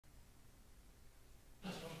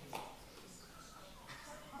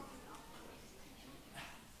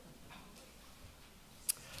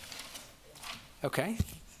Okay,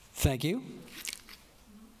 thank you.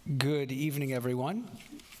 Good evening, everyone.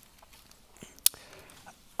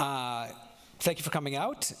 Thank you for coming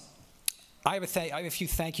out. I have a few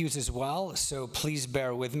thank yous as well, so please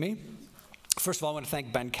bear with me. First of all, I want to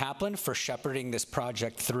thank Ben Kaplan for shepherding this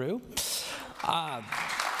project through.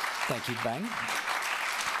 Thank you, Ben.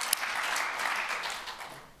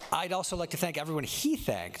 I'd also like to thank everyone he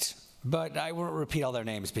thanked, but I won't repeat all their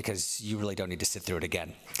names because you really don't need to sit through it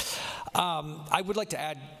again. I would like to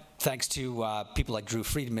add thanks to people like Drew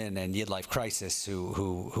Friedman and Yidlife Crisis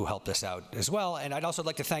who helped us out as well. And I'd also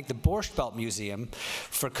like to thank the Borscht Belt Museum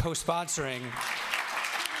for co-sponsoring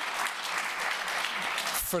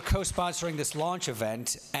this launch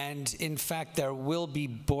event. And in fact, there will be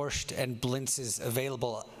borscht and blintzes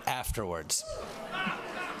available afterwards.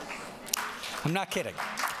 I'm not kidding.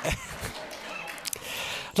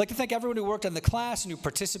 I'd like to thank everyone who worked on the class and who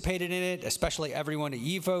participated in it, especially everyone at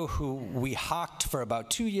YIVO who we hocked for about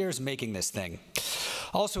 2 years making this thing.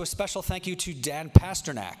 Also, a special thank you to Dan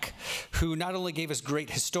Pasternak, who not only gave us great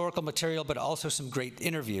historical material, but also some great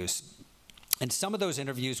interviews. And some of those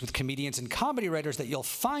interviews with comedians and comedy writers that you'll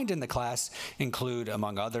find in the class include,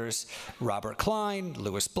 among others, Robert Klein,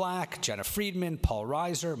 Louis Black, Jenna Friedman, Paul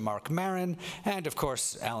Reiser, Mark Maron, and of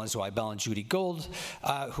course, Alan Zweibel and Judy Gold,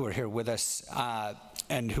 who are here with us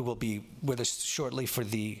and who will be with us shortly for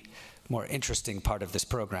the more interesting part of this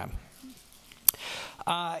program.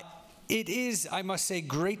 It is, I must say,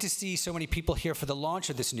 great to see so many people here for the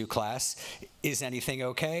launch of this new class, Is Anything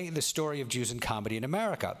Okay? The Story of Jews and Comedy in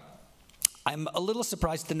America. I'm a little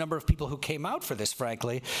surprised at the number of people who came out for this,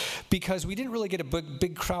 frankly, because we didn't really get a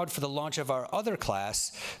big crowd for the launch of our other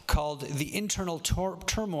class called The Internal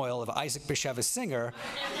Turmoil of Isaac Bashevis Singer,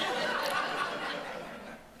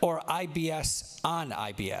 or IBS on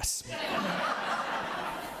IBS.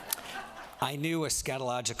 I knew a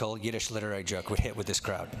scatological Yiddish literary joke would hit with this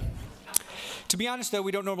crowd. To be honest, though,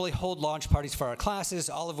 we don't normally hold launch parties for our classes,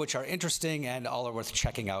 all of which are interesting and all are worth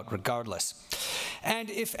checking out regardless. And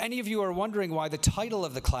if any of you are wondering why the title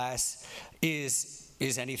of the class is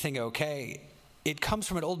Anything Okay?, it comes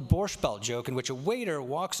from an old Borscht Belt joke in which a waiter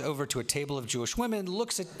walks over to a table of Jewish women,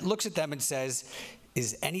 looks at them and says,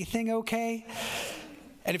 "Is anything okay?"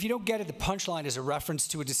 And if you don't get it, the punchline is a reference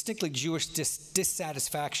to a distinctly Jewish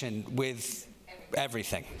dissatisfaction with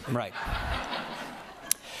everything. Right.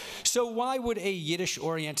 So why would a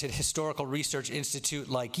Yiddish-oriented historical research institute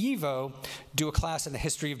like YIVO do a class on the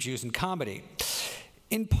history of Jews and comedy?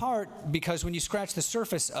 In part because when you scratch the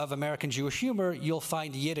surface of American Jewish humor, you'll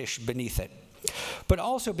find Yiddish beneath it. But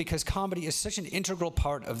also because comedy is such an integral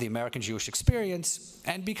part of the American Jewish experience,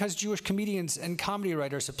 and because Jewish comedians and comedy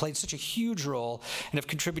writers have played such a huge role and have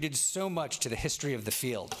contributed so much to the history of the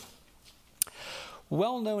field.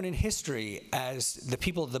 Well known in history as the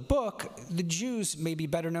people of the book, the Jews may be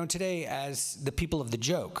better known today as the people of the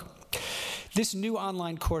joke. This new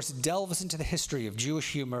online course delves into the history of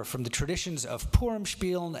Jewish humor from the traditions of Purim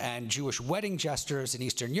spielen and Jewish wedding jesters in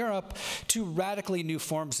Eastern Europe to radically new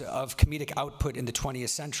forms of comedic output in the 20th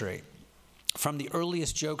century. From the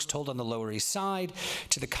earliest jokes told on the Lower East Side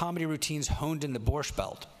to the comedy routines honed in the Borscht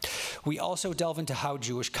Belt. We also delve into how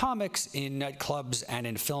Jewish comics in nightclubs and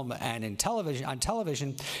in film and on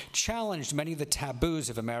television challenged many of the taboos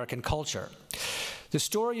of American culture. The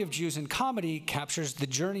story of Jews in comedy captures the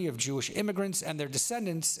journey of Jewish immigrants and their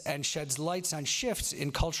descendants and sheds lights on shifts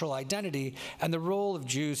in cultural identity and the role of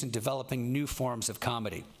Jews in developing new forms of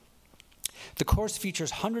comedy. The course features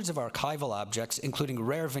hundreds of archival objects, including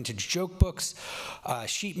rare vintage joke books,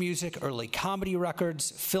 sheet music, early comedy records,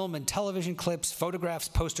 film and television clips, photographs,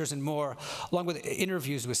 posters, and more, along with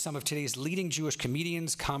interviews with some of today's leading Jewish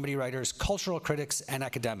comedians, comedy writers, cultural critics, and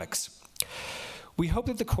academics. We hope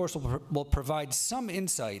that the course will provide some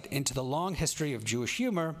insight into the long history of Jewish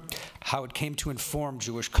humor, how it came to inform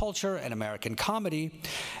Jewish culture and American comedy,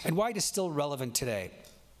 and why it is still relevant today.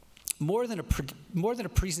 More than a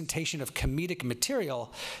presentation of comedic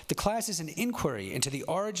material, the class is an inquiry into the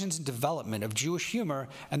origins and development of Jewish humor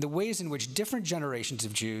and the ways in which different generations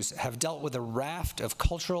of Jews have dealt with a raft of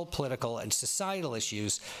cultural, political, and societal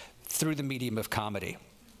issues through the medium of comedy.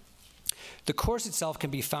 The course itself can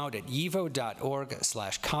be found at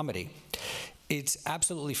yivo.org/comedy. It's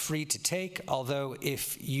absolutely free to take, although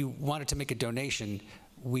if you wanted to make a donation,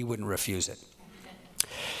 we wouldn't refuse it.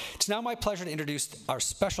 It's now my pleasure to introduce our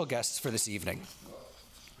special guests for this evening.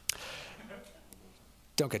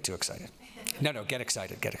 Don't get too excited. No, get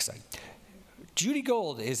excited, get excited. Judy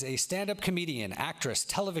Gold is a stand-up comedian, actress,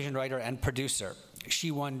 television writer, and producer. She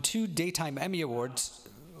won 2 Daytime Emmy Awards.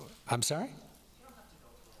 I'm sorry?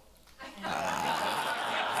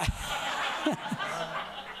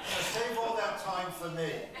 Save all that time for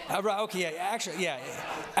me. Right, okay, yeah.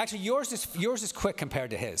 Actually, yours is quick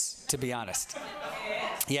compared to his, to be honest.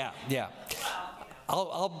 Yeah.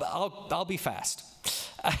 I'll be fast.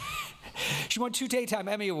 She won 2 Daytime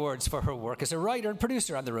Emmy Awards for her work as a writer and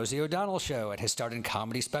producer on The Rosie O'Donnell Show and has starred in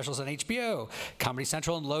comedy specials on HBO, Comedy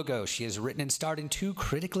Central, and Logo. She has written and starred in 2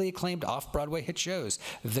 critically acclaimed off-Broadway hit shows,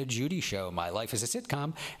 The Judy Show, My Life as a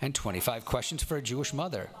Sitcom, and 25 Questions for a Jewish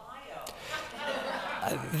Mother.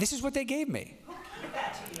 This is what they gave me. Who gave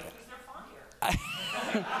that to you? Because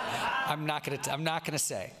they're funnier. I'm not gonna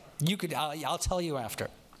say. You could. I'll tell you after.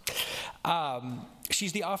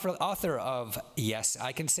 She's the author of Yes,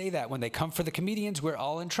 I Can Say That. When They Come for the Comedians, We're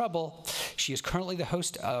All in Trouble. She is currently the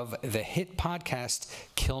host of the hit podcast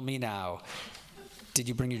Kill Me Now. Did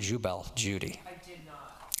you bring your Zweibel, Judy? I did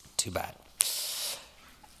not. Too bad.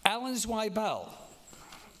 Alan Zweibel,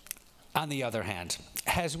 on the other hand,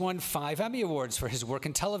 has won 5 Emmy Awards for his work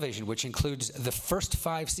in television, which includes the first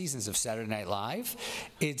 5 seasons of Saturday Night Live,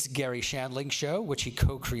 It's Garry Shandling Show, which he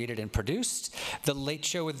co-created and produced, The Late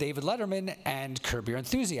Show with David Letterman, and Curb Your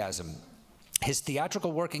Enthusiasm. His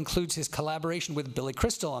theatrical work includes his collaboration with Billy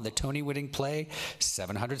Crystal on the Tony-winning play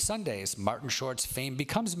 700 Sundays, Martin Short's Fame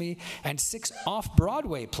Becomes Me, and 6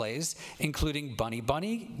 off-Broadway plays, including Bunny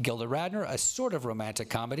Bunny, Gilda Radner, a sort of romantic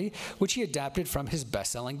comedy, which he adapted from his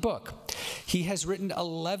best-selling book. He has written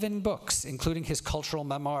 11 books, including his cultural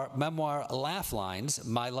memoir Laugh Lines,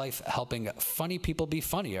 My Life Helping Funny People Be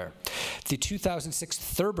Funnier, the 2006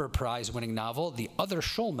 Thurber Prize-winning novel The Other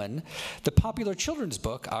Schulman, the popular children's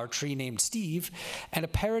book Our Tree Named Steve, and a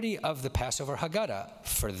parody of the Passover Haggadah,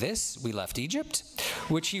 For This We Left Egypt,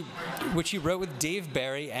 which he wrote with Dave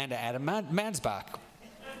Barry and Adam Mansbach.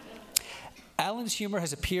 Alan's humor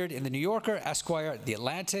has appeared in The New Yorker, Esquire, The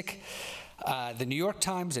Atlantic, The New York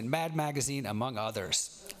Times, and Mad Magazine, among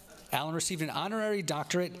others. Alan received an honorary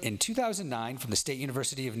doctorate in 2009 from the State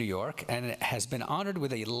University of New York and has been honored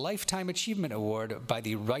with a Lifetime Achievement Award by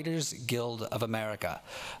the Writers Guild of America.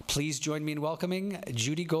 Please join me in welcoming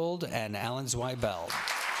Judy Gold and Alan Zweibel. After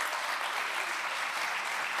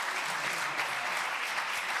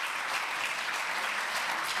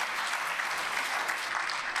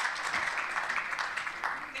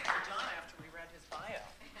we read his bio.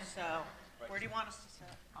 So, where do you want us to sit?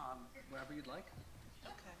 Wherever you'd like.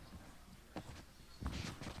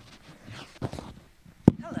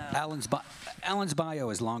 Hello. Alan's bio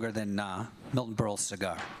is longer than Milton Berle's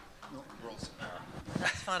cigar. Milton Berle cigar.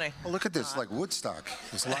 That's funny. Well, look at this, like Woodstock.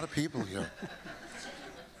 There's a lot of people here.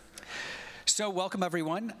 So welcome,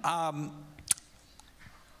 everyone. I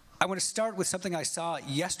want to start with something I saw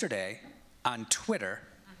yesterday on Twitter.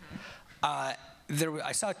 I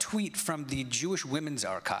saw a tweet from the Jewish Women's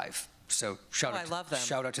Archive. So shout out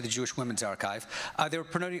to the Jewish Women's Archive. They were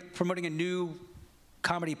promoting a new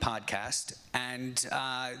comedy podcast, and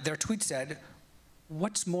their tweet said,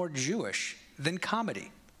 "What's more Jewish than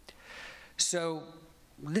comedy?" So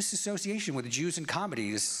this association with Jews and comedy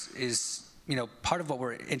is part of what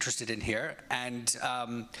we're interested in here. And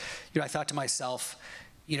I thought to myself,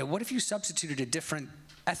 what if you substituted a different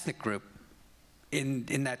ethnic group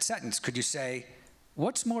in that sentence? Could you say,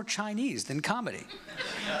 "What's more Chinese than comedy?"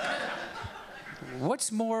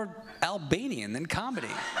 What's more Albanian than comedy?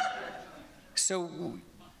 So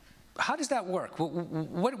how does that work?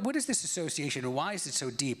 What is this association, and why is it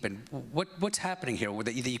so deep, and what's happening here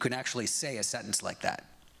that you can actually say a sentence like that?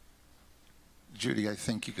 Judy, I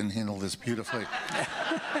think you can handle this beautifully.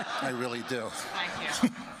 I really do. Thank you.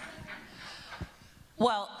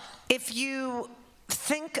 Well, if you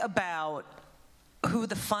think about who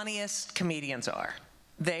the funniest comedians are,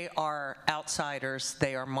 they are outsiders,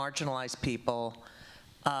 they are marginalized people,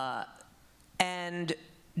 and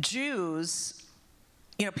Jews,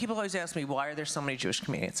 people always ask me, why are there so many Jewish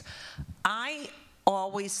comedians? I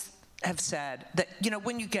always have said that,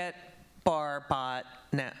 when you get bar, bat,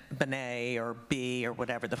 b'nai, or b, or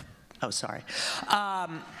whatever the, oh, sorry.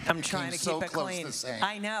 I'm trying to keep it clean.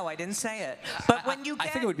 I know, I didn't say it. But when you I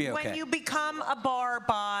think it would be okay. When you become a bar,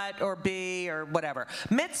 bat, or b, or whatever,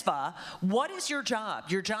 mitzvah, what is your job?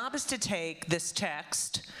 Your job is to take this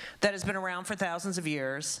text that has been around for thousands of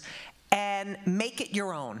years and make it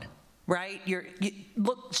your own, right?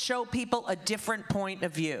 Show people a different point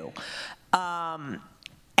of view. And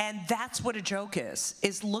that's what a joke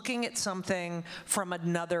is looking at something from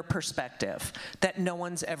another perspective that no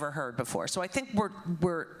one's ever heard before. So I think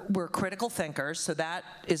we're critical thinkers, so that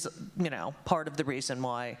is, part of the reason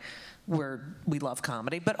why we love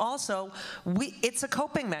comedy, but also it's a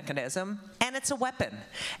coping mechanism and it's a weapon,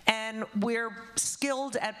 and we're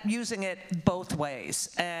skilled at using it both ways.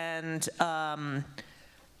 And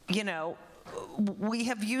we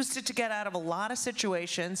have used it to get out of a lot of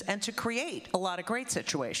situations and to create a lot of great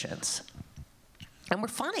situations. And we're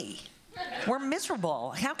funny. We're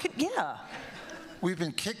miserable. How can, yeah. We've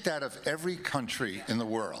been kicked out of every country in the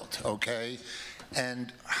world, okay?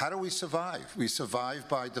 And how do we survive? We survive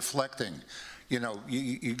by deflecting. You know,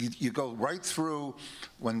 you go right through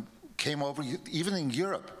when came over, even in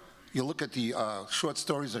Europe, you look at the short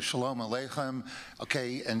stories of Shalom Aleichem,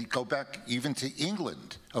 okay, and go back even to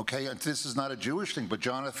England, okay, and this is not a Jewish thing, but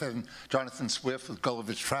Jonathan Swift with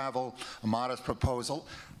Gulliver's Travel, A Modest Proposal,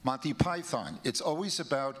 Monty Python. It's always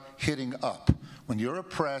about hitting up. When you're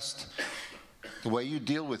oppressed, the way you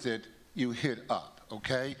deal with it, you hit up,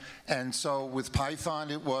 okay? And so with Python,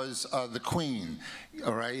 it was the Queen,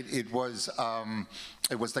 all right? It was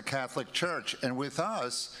the Catholic Church, and with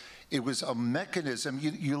us, it was a mechanism.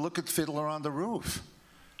 You look at Fiddler on the Roof,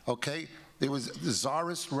 okay? There was the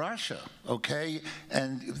Tsarist Russia, okay?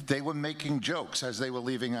 And they were making jokes as they were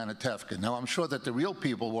leaving Anatevka. Now, I'm sure that the real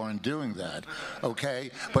people weren't doing that,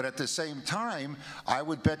 okay? But at the same time, I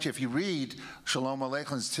would bet you if you read Shalom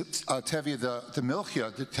Aleichem's Tevye the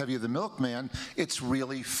Milchia, Tevye the Milkman, it's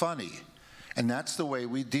really funny. And that's the way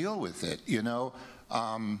we deal with it, you know?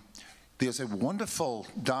 There's a wonderful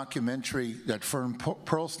documentary that Fern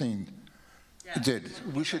Perlstein did.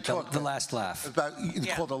 We should talk The Last Laugh. About,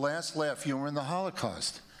 it's called The Last Laugh, Humor in the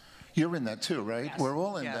Holocaust. You're in that too, right? Yes. We're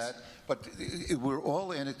all in that, but we're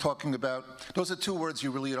all in it talking about, those are two words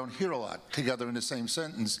you really don't hear a lot together in the same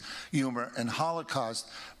sentence, humor and Holocaust.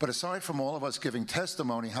 But aside from all of us giving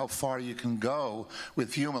testimony how far you can go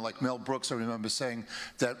with humor, like Mel Brooks, I remember saying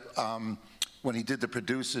that when he did The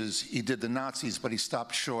Producers, he did the Nazis, but he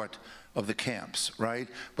stopped short of the camps, right?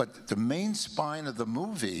 But the main spine of the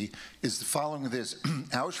movie is the following this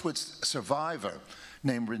Auschwitz survivor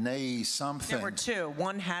named Renee something. There were two.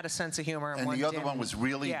 One had a sense of humor and one the other didn't. one was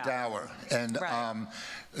really dour. And Right.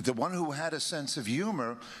 The one who had a sense of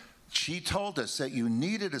humor, she told us that you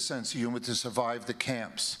needed a sense of humor to survive the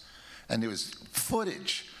camps. And there was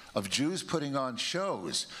footage of Jews putting on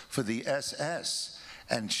shows for the SS.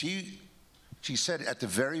 And she said at the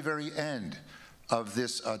very, very end of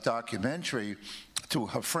this documentary to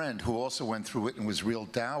her friend who also went through it and was real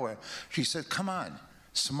dour, she said, come on,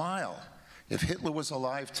 smile. If Hitler was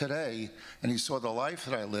alive today and he saw the life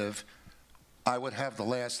that I live, I would have the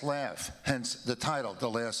last laugh, hence the title, The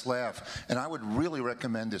Last Laugh. And I would really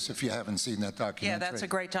recommend this if you haven't seen that documentary. Yeah, that's a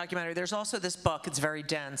great documentary. There's also this book, it's very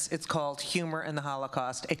dense. It's called Humor in the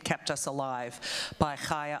Holocaust, It Kept Us Alive by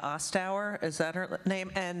Chaya Ostauer, is that her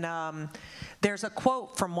name? And there's a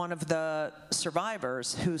quote from one of the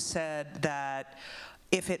survivors who said that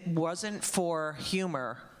if it wasn't for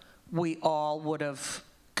humor, we all would have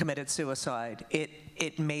committed suicide.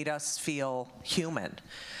 It made us feel human.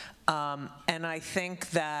 And I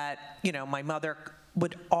think that, you know, my mother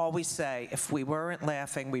would always say, if we weren't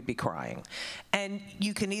laughing, we'd be crying. And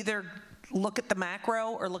you can either look at the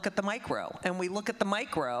macro or look at the micro. And we look at the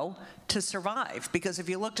micro to survive, because if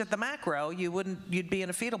you looked at the macro, you'd be in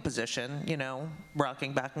a fetal position, you know,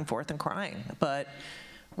 rocking back and forth and crying. But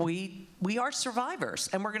we are survivors,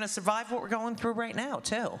 and we're going to survive what we're going through right now,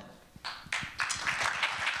 too.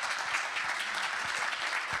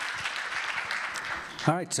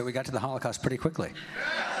 All right, so we got to the Holocaust pretty quickly.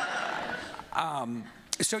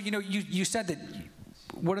 So you know, you said that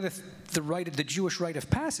one of the Jewish rite of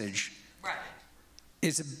passage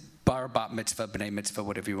is a bar, bat mitzvah, b'nai mitzvah,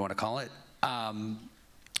 whatever you want to call it.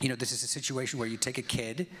 You know, this is a situation where you take a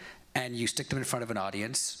kid and you stick them in front of an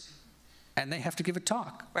audience, and they have to give a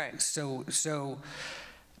talk. Right. So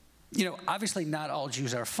you know, obviously not all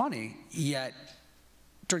Jews are funny, yet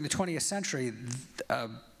during the 20th century,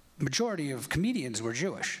 majority of comedians were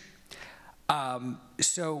Jewish.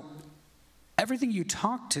 So everything you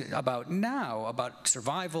talk about now, about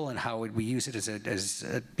survival and how we use it as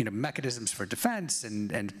you know, mechanisms for defense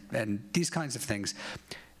and these kinds of things,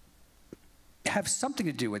 have something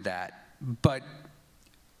to do with that, but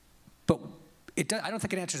I don't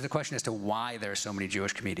think it answers the question as to why there are so many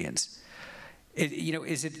Jewish comedians. You know,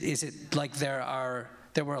 is it like there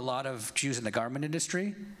were a lot of Jews in the garment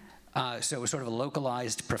industry? So it was sort of a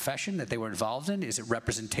localized profession that they were involved in. Is it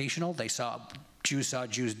representational? Jews saw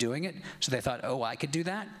Jews doing it, so they thought, oh, I could do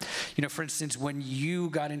that. You know, for instance, when you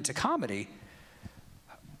got into comedy,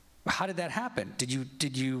 how did that happen? Did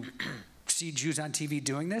you see Jews on TV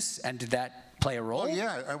doing this, and did that play a role? Oh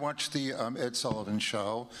yeah, I watched the Ed Sullivan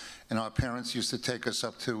Show, and our parents used to take us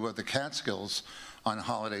up to the Catskills on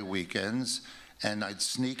holiday weekends, and I'd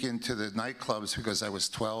sneak into the nightclubs because I was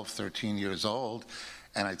 12, 13 years old,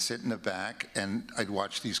 and I'd sit in the back and I'd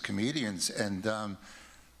watch these comedians, and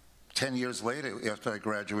 10 years later, after I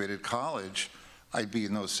graduated college, I'd be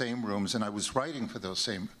in those same rooms, and I was writing for those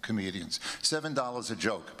same comedians. $7 a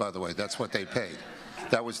joke, by the way, that's what they paid.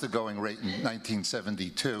 That was the going rate in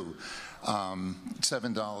 1972.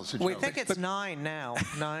 $7 a joke. We think it's 9 now.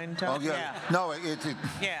 9 times? Oh, yeah. No,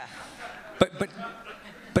 Yeah.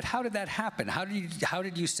 But how did that happen? How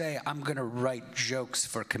did you say, I'm going to write jokes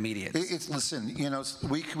for comedians? Listen, you know,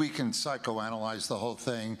 we can psychoanalyze the whole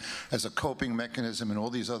thing as a coping mechanism and all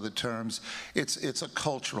these other terms. It's a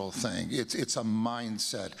cultural thing. It's a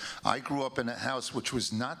mindset. I grew up in a house which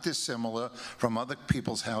was not dissimilar from other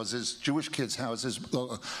people's houses, Jewish kids' houses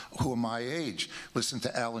who are my age. Listen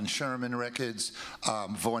to Alan Sherman records.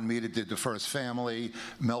 Vaughn Meader did The First Family.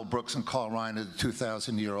 Mel Brooks and Carl Reiner, The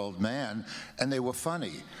 2,000-Year-Old Man. And they were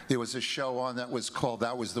funny. There was a show on that was called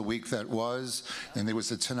That Was the Week That Was, and there was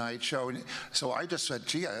The Tonight Show. And so I just said,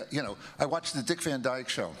 gee, I watched the Dick Van Dyke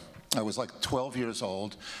Show. I was like 12 years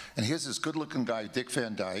old, and here's this good-looking guy, Dick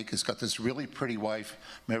Van Dyke. He's got this really pretty wife,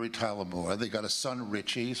 Mary Tyler Moore. They got a son,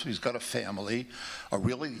 Richie, so he's got a family, a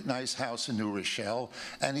really nice house in New Rochelle,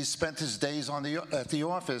 and he spent his days at the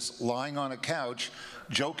office lying on a couch,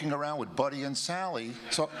 joking around with Buddy and Sally.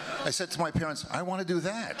 So I said to my parents, I want to do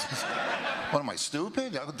that. What, am I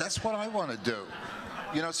stupid? That's what I want to do.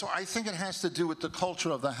 You know, so I think it has to do with the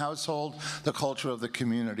culture of the household, the culture of the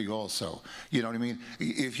community also. You know what I mean?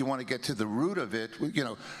 If you want to get to the root of it, you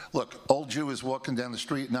know, look, old Jew is walking down the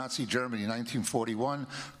street, Nazi Germany, 1941,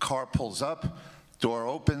 car pulls up, door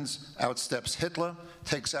opens, out steps Hitler,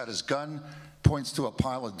 takes out his gun, points to a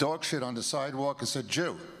pile of dog shit on the sidewalk and said,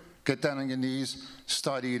 Jew, get down on your knees,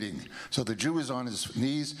 start eating. So the Jew is on his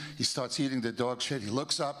knees, he starts eating the dog shit, he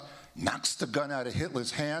looks up, knocks the gun out of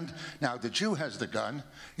Hitler's hand. Now the Jew has the gun.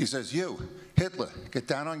 He says, you, Hitler, get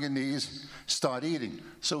down on your knees, start eating.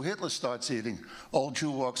 So Hitler starts eating. Old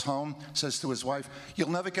Jew walks home, says to his wife, you'll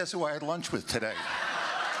never guess who I had lunch with today.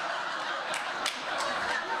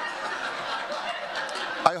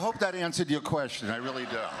 I hope that answered your question, I really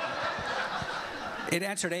do. It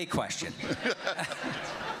answered a question.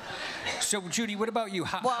 So, Judy, what about you?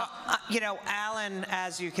 You know, Alan,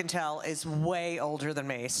 as you can tell, is way older than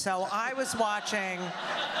me. So I was watching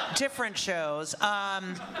different shows. I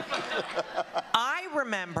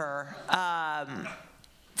remember,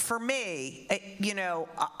 for me, you know,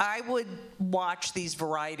 I would watch these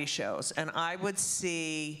variety shows, and I would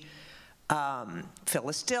see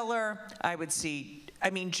Phyllis Diller. I would see,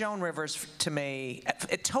 I mean, Joan Rivers to me,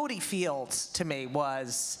 Toady Fields to me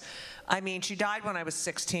was, I mean, she died when I was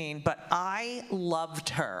 16, but I loved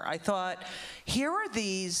her. I thought, here are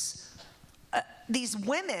these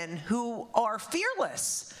women who are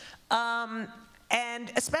fearless,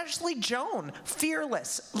 and especially Joan,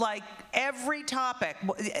 fearless. Like every topic,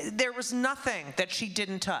 there was nothing that she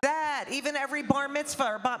didn't touch. That even every bar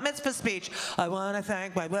mitzvah or bat mitzvah speech, I want to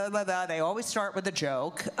thank my blah blah blah. They always start with a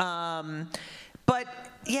joke. But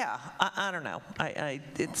yeah, I don't know.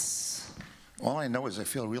 It's. All I know is I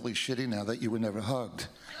feel really shitty now that you were never hugged.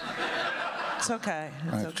 It's okay.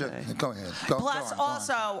 It's okay. Go ahead. Plus,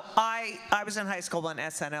 also, I was in high school when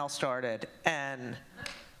SNL started, and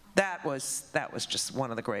that was just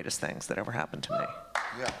one of the greatest things that ever happened to me.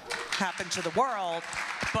 Yeah. Happened to the world,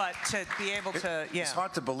 but to be able to, yeah. It's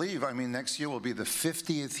hard to believe. I mean, next year will be the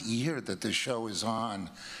 50th year that the show is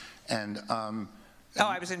on, and. Oh,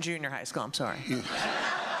 I was in junior high school. I'm sorry. Yeah.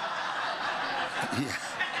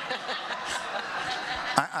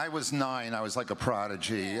 I was 9. I was like a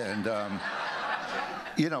prodigy, and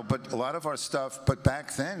you know. But a lot of our stuff. But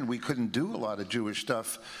back then, we couldn't do a lot of Jewish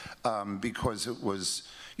stuff because it was,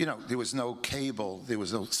 you know, there was no cable. There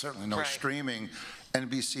was certainly no streaming.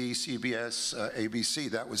 NBC, CBS, ABC.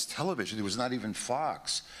 That was television. There was not even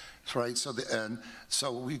Fox, right?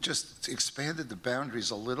 So we just expanded the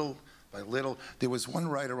boundaries a little by little. There was one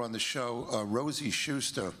writer on the show, Rosie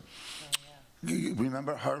Schuster. You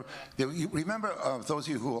remember her? You remember those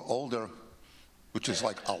of you who are older, which is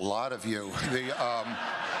like a lot of you.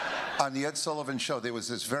 On the Ed Sullivan Show, there was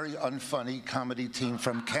this very unfunny comedy team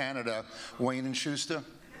from Canada, Wayne and Schuster.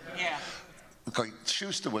 Yeah. Okay,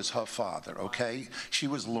 Schuster was her father, okay? She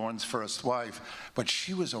was Lorne's first wife, but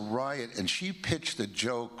she was a riot, and she pitched a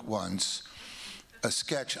joke once, a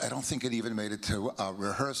sketch. I don't think it even made it to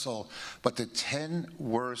rehearsal, but the 10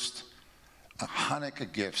 worst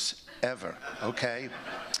Hanukkah gifts ever, okay?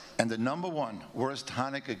 And the #1 worst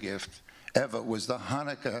Hanukkah gift ever was the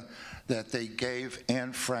Hanukkah that they gave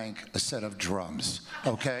Anne Frank a set of drums,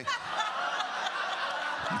 okay?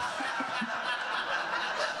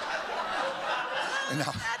 Now,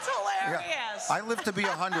 that's hilarious. Yeah, I live to be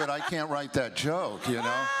 100. I can't write that joke, you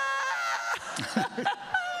know?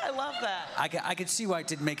 I love that. I could see why it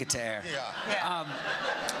didn't make it to air. Yeah.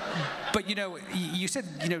 But you know, you said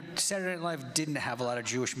Saturday Night Live didn't have a lot of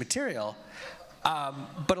Jewish material,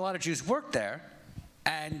 but a lot of Jews worked there.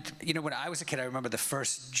 And when I was a kid, I remember the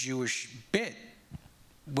first Jewish bit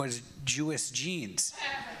was Jewish jeans,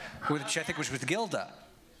 which I think was with Gilda.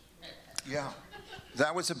 Yeah,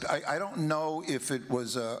 that was I don't know if it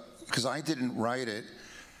was because I didn't write it.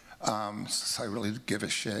 So I really give a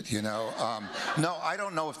shit, No, I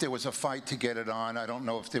don't know if there was a fight to get it on. I don't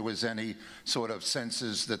know if there was any sort of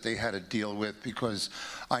censors that they had to deal with, because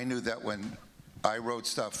I knew that when I wrote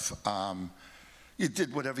stuff, you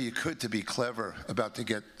did whatever you could to be clever about to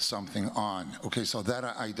get something on. Okay, so that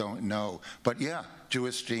I don't know. But yeah,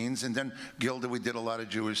 Jewish jeans. And then Gilda we did a lot of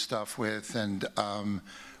Jewish stuff with, and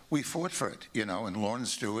we fought for it, and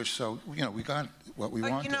Lauren's Jewish, so, we got what we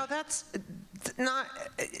wanted. That's not,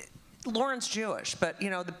 Lauren's Jewish, but,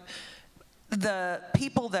 the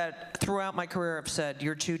people that throughout my career have said,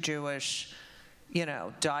 you're too Jewish,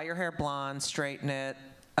 dye your hair blonde, straighten it,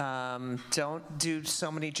 don't do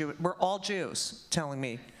so many Jewish, we're all Jews telling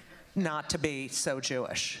me not to be so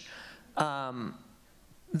Jewish.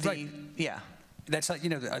 Right. Yeah. That's like,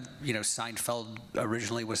 Seinfeld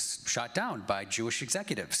originally was shot down by Jewish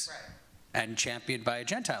executives. Right. And championed by a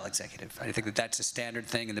Gentile executive. I think that's a standard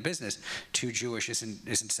thing in the business. Too Jewish isn't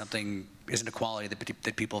a quality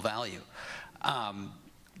that people value.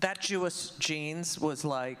 That Jewish jeans was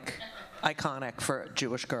like iconic for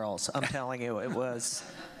Jewish girls. I'm telling you, it was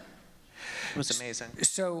amazing.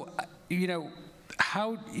 So,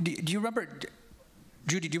 how do you remember,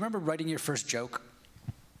 Judy? Do you remember writing your first joke?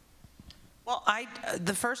 Well,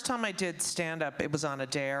 the first time I did stand-up, it was on a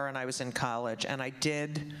dare, and I was in college, and I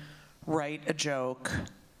did write a joke.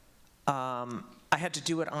 I had to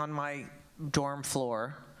do it on my dorm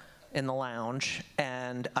floor in the lounge,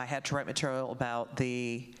 and I had to write material about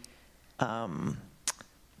the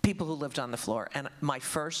people who lived on the floor. And my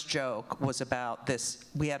first joke was about this.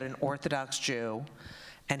 We had an Orthodox Jew,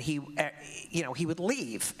 and he would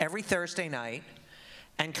leave every Thursday night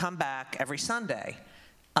and come back every Sunday.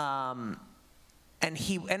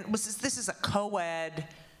 This is a co-ed.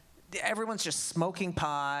 Everyone's just smoking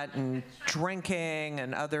pot and drinking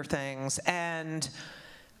and other things. And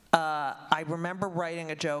I remember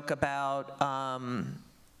writing a joke about,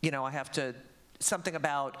 I have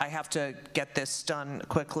to get this done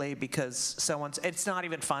quickly because it's not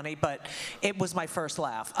even funny, but it was my first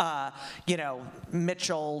laugh.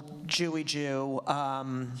 Mitchell, Jewy Jew,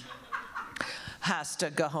 has to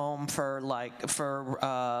go home for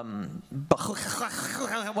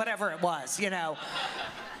whatever it was,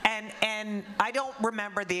 And I don't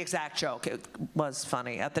remember the exact joke. It was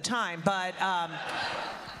funny at the time, but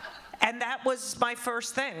and that was my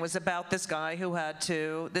first thing, was about this guy who had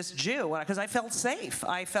to, this Jew, because I felt safe.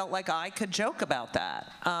 I felt like I could joke about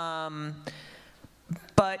that.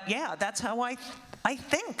 But yeah, that's how I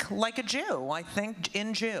think like a Jew. I think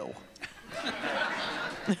in Jew.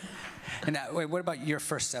 And now, wait, what about your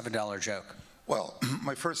first $7 joke? Well,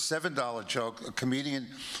 my first $7 joke,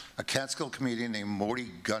 a Catskill comedian named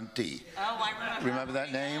Morty Gunty. Oh, I remember. Remember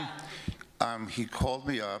that name? He called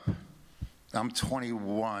me up. I'm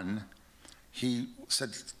 21. He said,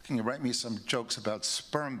 can you write me some jokes about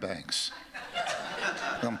sperm banks?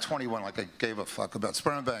 I'm 21, like I gave a fuck about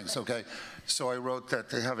sperm banks, okay? So I wrote that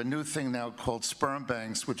they have a new thing now called sperm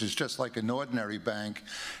banks, which is just like an ordinary bank,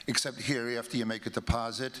 except here, after you make a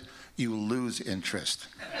deposit, you lose interest.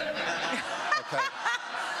 Okay?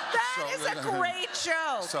 That is a great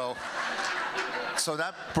joke. So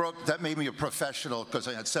that made me a professional because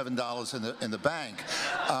I had $7 in the bank.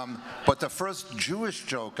 But the first Jewish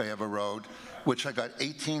joke I ever wrote, which I got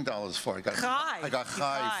 $18 for, I got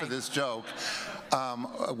high for this joke,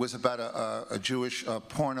 was about a Jewish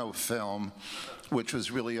porno film, which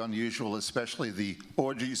was really unusual, especially the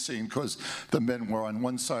orgy scene, because the men were on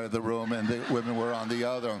one side of the room and the women were on the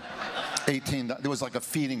other. There was like a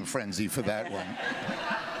feeding frenzy for that one.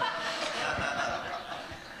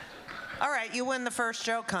 All right, you win the first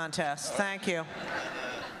joke contest. Thank you.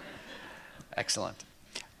 Excellent.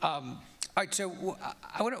 All right, so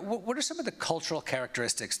what are some of the cultural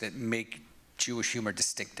characteristics that make Jewish humor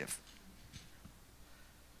distinctive?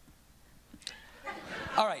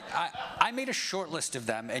 All right, I made a short list of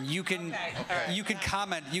them, and you can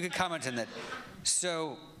comment on that.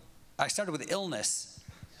 So I started with illness.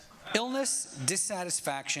 Illness,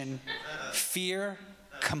 dissatisfaction, fear,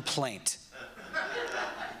 complaint.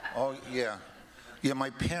 Oh, yeah. Yeah,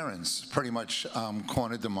 my parents pretty much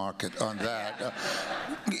cornered the market on that.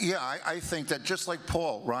 Yeah, I think that just like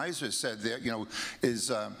Paul Reiser said that, you know,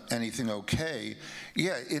 is anything okay?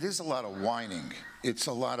 Yeah, it is a lot of whining. It's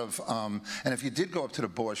a lot of, and if you did go up to the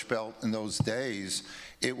Borscht Belt in those days,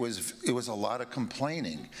 it was a lot of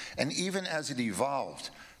complaining. And even as it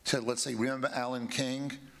evolved to, let's say, remember Alan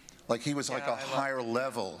King? Like he was like a higher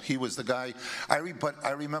level. He was the guy. But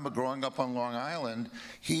I remember growing up on Long Island,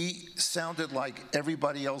 he sounded like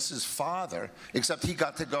everybody else's father, except he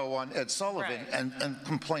got to go on Ed Sullivan and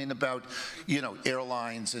complain about, you know,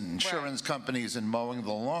 airlines and insurance companies and mowing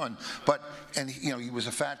the lawn. And you know, he was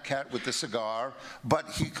a fat cat with the cigar, but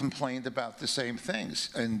he complained about the same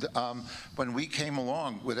things. And when we came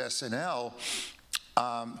along with SNL,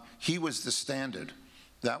 he was the standard.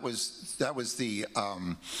 That was the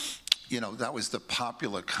you know, that was the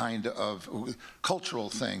popular kind of cultural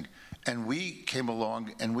thing. And we came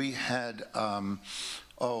along and we had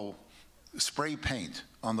spray paint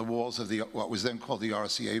on the walls of what was then called the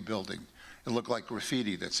RCA building. It looked like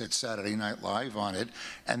graffiti that said Saturday Night Live on it,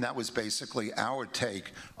 and that was basically our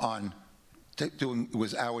take on it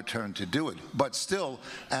was our turn to do it. But still,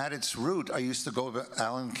 at its root, I used to go to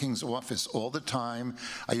Alan King's office all the time.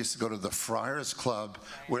 I used to go to the Friars Club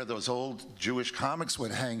where those old Jewish comics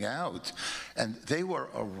would hang out, and they were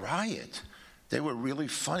a riot. They were really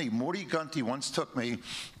funny. Morty Gunty once took me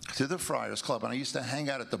to the Friars Club, and I used to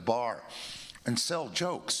hang out at the bar and sell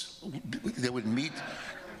jokes. They would meet,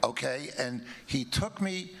 okay, and he took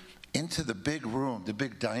me into the big room, the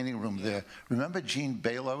big dining room there. Remember Gene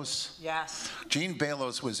Balos? Yes. Gene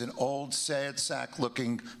Balos was an old, sad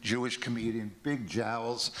sack-looking Jewish comedian, big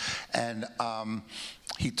jowls, and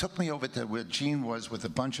he took me over to where Gene was with a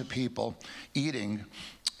bunch of people eating,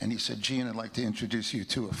 and he said, Gene, I'd like to introduce you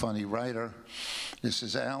to a funny writer. This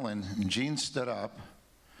is Alan. And Gene stood up,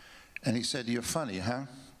 and he said, you're funny, huh?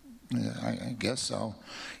 Yeah, I guess so.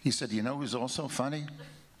 He said, you know who's also funny?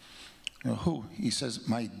 You know, who? He says,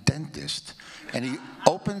 my dentist. And he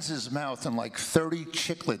opens his mouth and like 30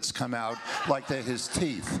 chiclets come out like they're his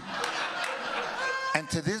teeth. And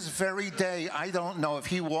to this very day, I don't know if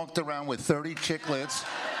he walked around with 30 chiclets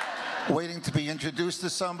waiting to be introduced to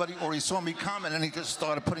somebody, or he saw me coming and he just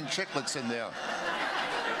started putting chiclets in there.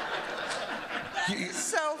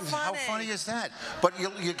 So funny. How funny is that? But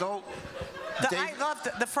you go... I loved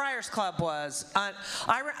the Friars Club was.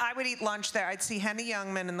 I would eat lunch there. I'd see Henny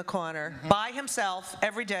Youngman in the corner by himself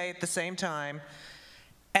every day at the same time.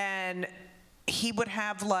 And he would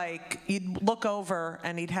have like, you'd look over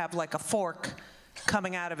and he'd have like a fork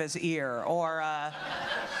coming out of his ear or a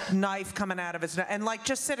knife coming out of his, and like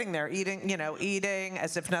just sitting there eating, you know, eating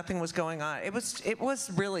as if nothing was going on. It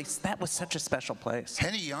was really, that was such a special place.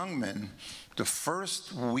 Henny Youngman, the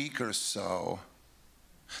first week or so,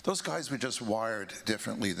 those guys were just wired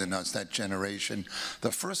differently than us, that generation.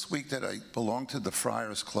 The first week that I belonged to the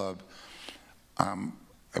Friars Club,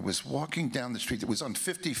 I was walking down the street. It was on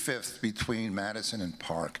 55th between Madison and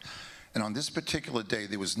Park. And on this particular day,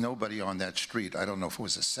 there was nobody on that street. I don't know if it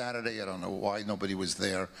was a Saturday. I don't know why nobody was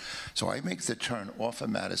there. So I make the turn off of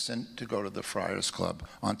Madison to go to the Friars Club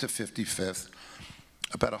onto 55th.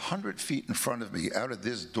 About 100 feet in front of me, out of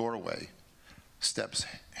this doorway, steps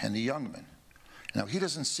Henny Youngman. Now, he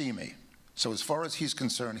doesn't see me, so as far as he's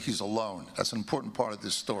concerned, he's alone. That's an important part of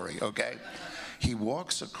this story, okay? He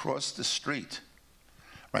walks across the street,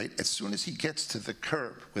 right? As soon as he gets to the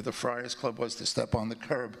curb, where the Friars Club was to step on the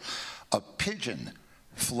curb, a pigeon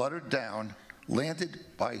fluttered down, landed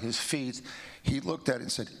by his feet. He looked at it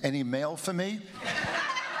and said, any mail for me?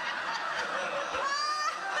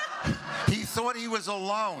 He thought he was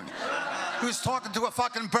alone. He was talking to a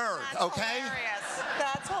fucking bird, okay? Hilarious.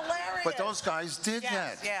 That's hilarious. But those guys did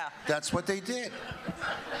that. Yeah. That's what they did.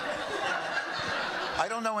 I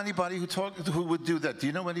don't know anybody who would do that. Do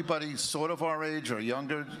you know anybody sort of our age or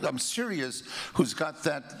younger? I'm serious, who's got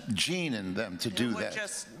that gene in them to do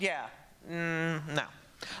that. No.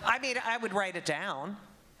 I mean, I would write it down,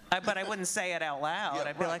 but I wouldn't say it out loud. Yeah,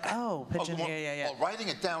 I'd be like, oh, pigeon, yeah. Well, writing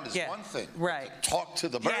it down is one thing. Right. Talk to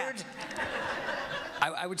the bird. Yeah.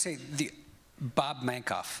 I would say Bob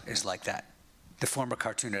Mankoff is like that. The former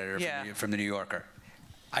cartoon editor from the New Yorker.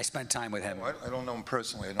 I spent time with him. Oh, I don't know him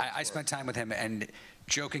personally. I spent time with him, and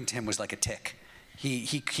joking to him was like a tick.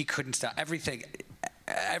 He couldn't stop. Everything,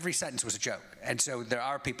 every sentence was a joke. And so there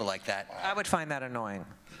are people like that. I would find that annoying.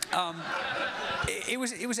 It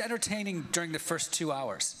was entertaining during the first 2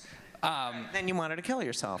 hours. Then you wanted to kill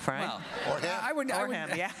yourself, right? Well, or him.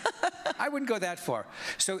 Yeah. I wouldn't go that far.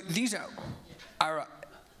 So these are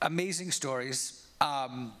amazing stories.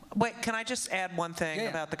 Wait, can I just add one thing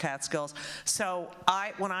about the Catskills? So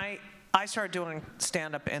when I I started doing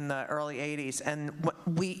stand-up in the early 80s, and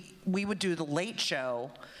we would do the late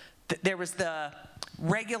show. There was the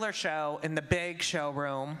regular show in the big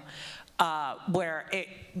showroom where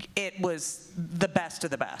it was the best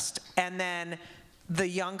of the best. And then the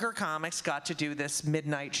younger comics got to do this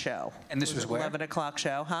midnight show. And this was where? 11 o'clock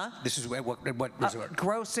show, huh? This is where, what resort?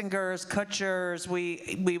 Grossinger's, Kutcher's.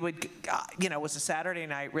 We would, it was a Saturday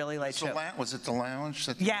night, really late show. Was it the lounge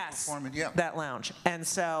that Yes, yeah. that lounge. And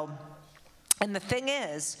so, and the thing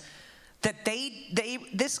is that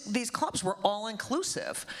these clubs were all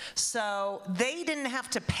inclusive, so they didn't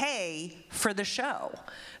have to pay for the show.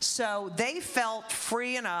 So they felt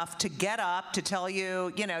free enough to get up to tell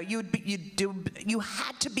you, you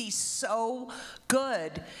had to be so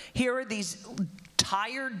good. Here are these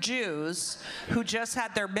tired Jews who just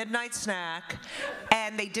had their midnight snack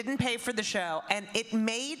and they didn't pay for the show, and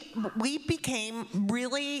we became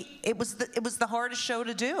really, it was the hardest show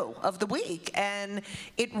to do of the week, and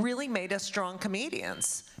it really made us strong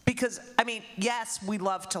comedians. Because, I mean, yes, we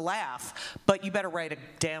love to laugh, but you better write a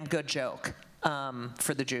damn good joke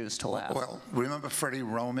for the Jews to laugh. Well, remember Freddie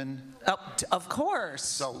Roman? Oh, of course.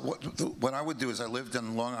 So what I would do is I lived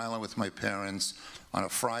in Long Island with my parents. On a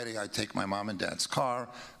Friday, I'd take my mom and dad's car.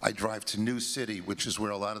 I'd drive to New City, which is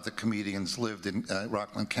where a lot of the comedians lived in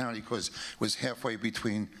Rockland County, because it was halfway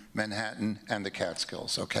between Manhattan and the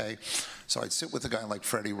Catskills, okay? So I'd sit with a guy like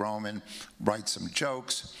Freddie Roman, write some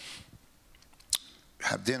jokes,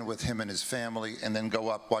 have dinner with him and his family, and then go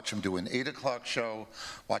up, watch him do an 8 o'clock show,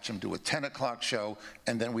 watch him do a 10 o'clock show,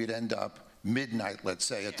 and then we'd end up midnight, let's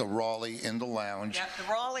say, at the Raleigh in the lounge. Yeah,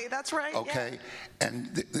 the Raleigh, that's right. Okay, yeah.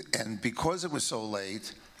 And because it was so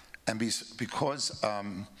late, and because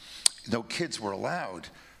no kids were allowed,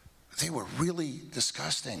 they were really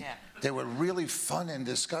disgusting. Yeah. They were really fun and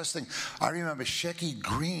disgusting. I remember Shecky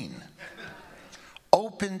Green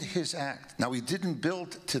opened his act. Now, he didn't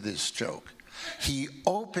build to this joke. He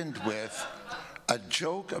opened with a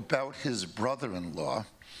joke about his brother-in-law,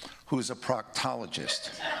 who's a proctologist.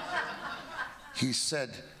 He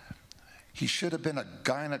said he should have been a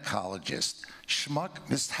gynecologist. Schmuck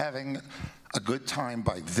missed having a good time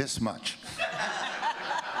by this much.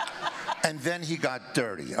 And then he got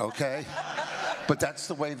dirty, okay? But that's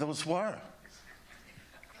the way those were.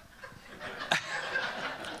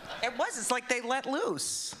 It was. It's like they let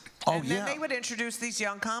loose. Oh, and yeah. then they would introduce these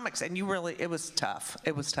young comics, and it was tough.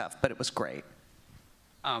 It was tough, but it was great.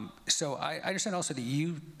 So I understand also that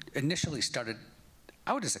you initially started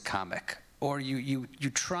out as a comic, or you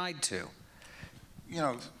tried to.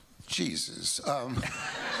 Jesus.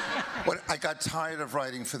 I got tired of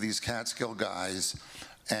writing for these Catskill guys,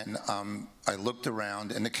 and I looked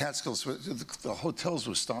around, and the Catskills, the hotels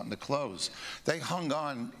were starting to close. They hung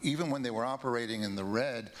on, even when they were operating in the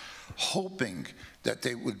red, hoping that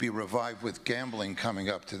they would be revived with gambling coming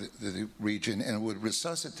up to the region, and it would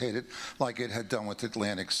resuscitate it like it had done with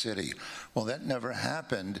Atlantic City. Well, that never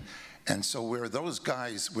happened. And so where those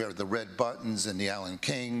guys, where the Red Buttons and the Alan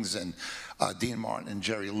Kings and Dean Martin and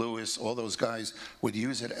Jerry Lewis, all those guys would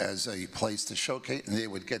use it as a place to showcase, and they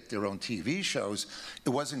would get their own TV shows, it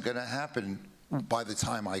wasn't going to happen by the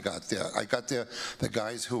time I got there. I got there, the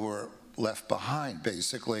guys who were left behind,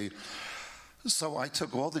 basically. So I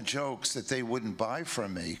took all the jokes that they wouldn't buy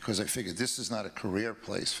from me, because I figured this is not a career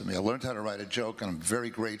place for me. I learned how to write a joke, and I'm very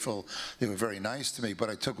grateful. They were very nice to me, but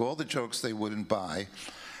I took all the jokes they wouldn't buy,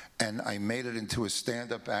 and I made it into a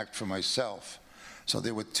stand-up act for myself. So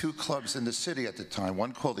there were 2 clubs in the city at the time,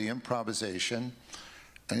 one called The Improvisation,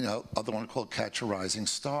 and the other one called Catch a Rising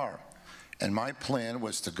Star. And my plan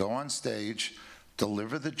was to go on stage,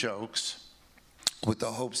 deliver the jokes, with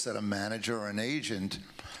the hopes that a manager or an agent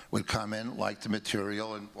would come in, like the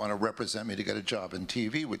material, and want to represent me to get a job in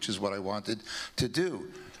TV, which is what I wanted to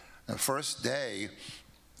do. The first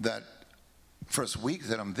week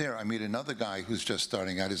that I'm there, I meet another guy who's just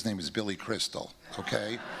starting out. His name is Billy Crystal,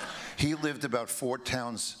 okay? He lived about 4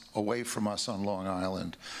 towns away from us on Long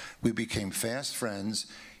Island. We became fast friends.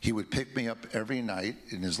 He would pick me up every night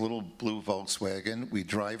in his little blue Volkswagen. We'd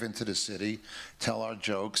drive into the city, tell our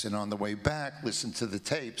jokes, and on the way back, listen to the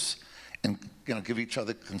tapes and give each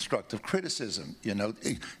other constructive criticism,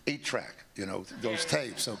 8-track, those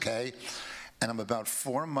tapes, okay? And I'm about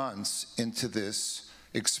 4 months into this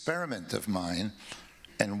experiment of mine,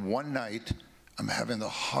 and one night I'm having the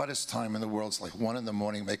hardest time in the world. It's like 1 in the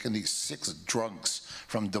morning, making these 6 drunks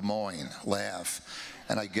from Des Moines laugh.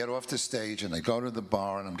 And I get off the stage and I go to the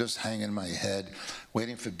bar, and I'm just hanging my head,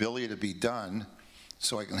 waiting for Billy to be done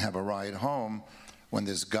so I can have a ride home, when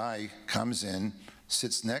this guy comes in,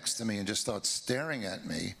 sits next to me, and just starts staring at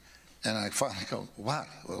me. And I finally go, what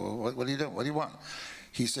are you doing? What do you want?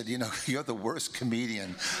 He said, you know, you're the worst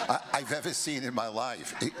comedian I've ever seen in my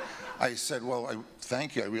life. I said, well,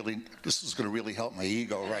 thank you. This is going to really help my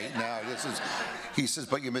ego right now. He says,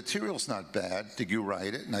 but your material's not bad. Did you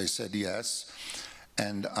write it? And I said, yes.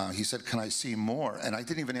 And he said, can I see more? And I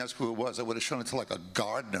didn't even ask who it was. I would have shown it to like a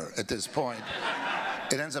gardener at this point.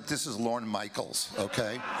 It ends up, this is Lorne Michaels,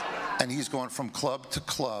 okay? And he's going from club to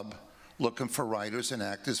club looking for writers and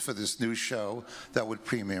actors for this new show that would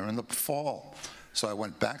premiere in the fall. So I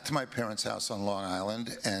went back to my parents' house on Long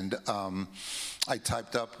Island, and I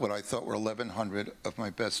typed up what I thought were 1,100 of my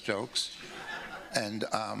best jokes. And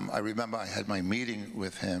I remember I had my meeting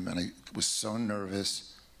with him, and I was so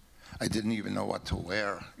nervous. I didn't even know what to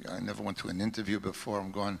wear. I never went to an interview before.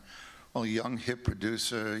 I'm going, well, young, hip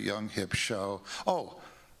producer, young, hip show. Oh,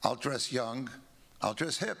 I'll dress young, I'll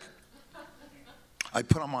dress hip. I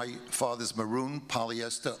put on my father's maroon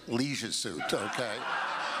polyester leisure suit, okay?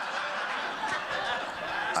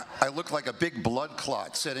 I looked like a big blood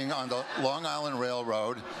clot sitting on the Long Island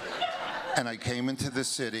Railroad, and I came into the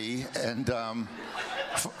city and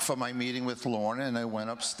for my meeting with Lorne, and I went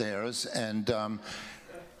upstairs, and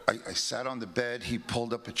I sat on the bed. He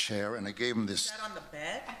pulled up a chair, and I gave him this. You sat on the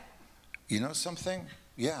bed? You know something?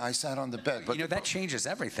 Yeah, I sat on the bed. But you know, that changes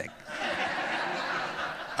everything.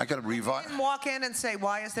 I got to revive. You didn't walk in and say,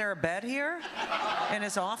 why is there a bed here in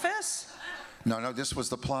his office? No, this was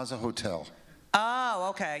the Plaza Hotel. Oh,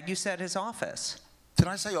 okay. You said his office. Did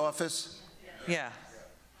I say office? Yeah.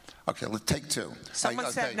 Okay, let's take two. Someone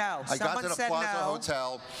said no. I got to the Plaza no.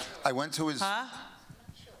 Hotel. I went to his... Huh?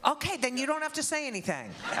 Okay, then you don't have to say anything,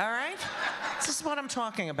 all right? This is what I'm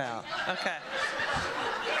talking about. Okay.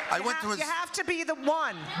 You have to be the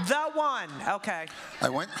one. Okay. I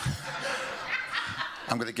went...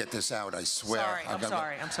 I'm going to get this out, I swear. I'm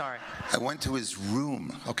sorry. I went to his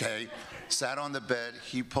room, okay? Sat on the bed.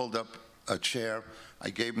 He pulled up a chair. I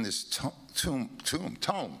gave him this tome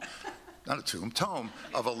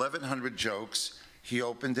of 1,100 jokes. He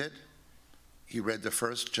opened it. He read the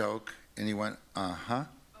first joke, and he went, uh-huh.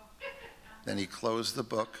 Then he closed the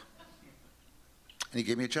book, and he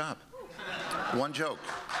gave me a job. One joke.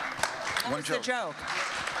 What was the joke?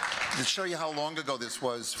 To show you how long ago this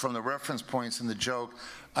was, from the reference points in the joke,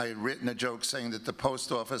 I had written a joke saying that the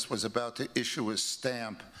post office was about to issue a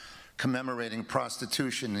stamp commemorating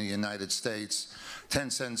prostitution in the United States.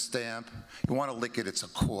 10-cent stamp. You want to lick it, it's a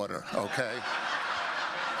quarter, okay?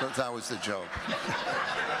 That was the joke.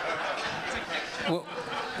 Well,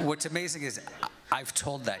 what's amazing is I've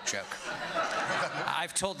told that joke.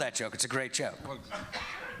 It's a great joke.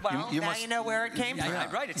 Well, now you know where it came from.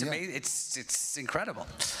 Right, it's amazing. It's incredible.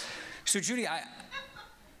 So, Judy,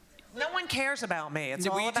 no one cares about me. It's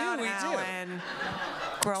all about Alan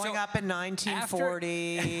growing up in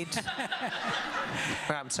 1940.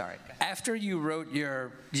 I'm sorry. After you wrote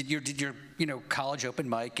you did your college open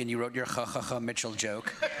mic and you wrote your Mitchell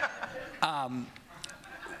joke,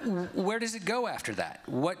 where does it go after that?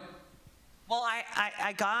 What? Well,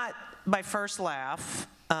 I got my first laugh,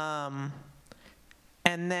 and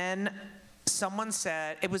then someone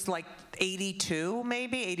said, it was like 82,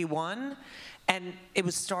 maybe 81, and it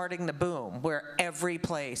was starting to boom, where every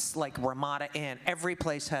place, like Ramada Inn, every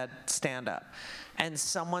place had stand-up. And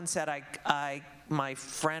someone said, my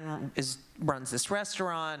friend runs this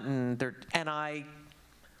restaurant, and I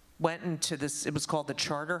went into this, it was called the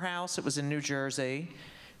Charter House. It was in New Jersey,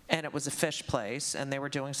 and it was a fish place, and they were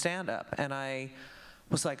doing stand-up. And I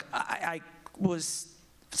was like, I was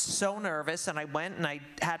so nervous, and I went and I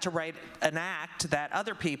had to write an act that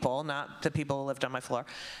other people, not the people who lived on my floor,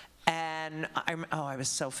 and I was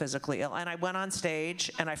so physically ill. And I went on stage,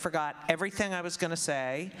 and I forgot everything I was going to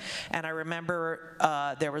say. And I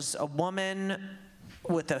remember there was a woman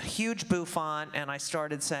with a huge bouffant, and I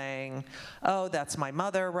started saying, oh, that's my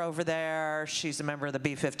mother over there. She's a member of the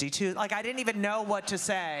B-52. Like, I didn't even know what to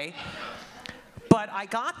say. But I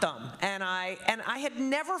got them, and I had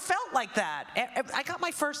never felt like that. I got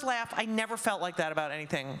my first laugh. I never felt like that about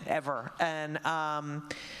anything ever, and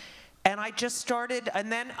I just started.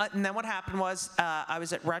 And then what happened was I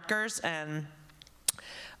was at Rutgers, and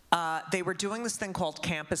they were doing this thing called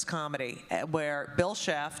campus comedy, where Bill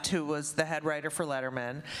Sheft, who was the head writer for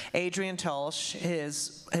Letterman, Adrian Tolsch,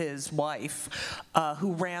 his wife,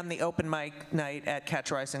 who ran the open mic night at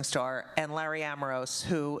Catch a Rising Star, and Larry Amorose,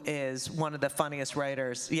 who is one of the funniest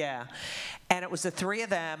writers, yeah. And it was the three of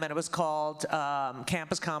them, and it was called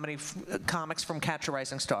Campus Comedy, Comics from Catch a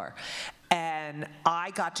Rising Star. And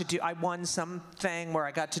I won something where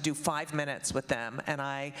I got to do 5 minutes with them, and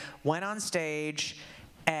I went on stage,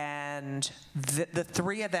 and the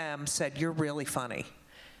three of them said, you're really funny,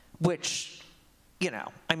 which,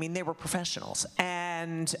 I mean, they were professionals. And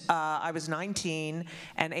And I was 19,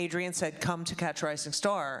 and Adrian said, come to Catch a Rising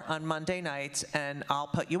Star on Monday nights, and I'll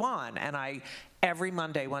put you on. And I every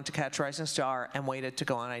Monday went to Catch a Rising Star and waited to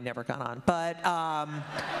go on. I never got on. But I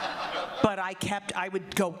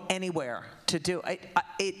would go anywhere to do it.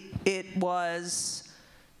 It was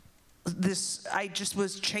this, I just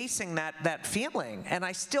was chasing that feeling, and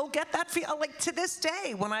I still get that feel, like to this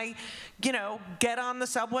day, when I, get on the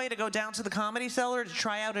subway to go down to the Comedy Cellar to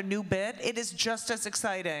try out a new bit, it is just as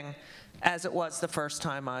exciting as it was the first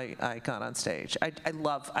time I got on stage. I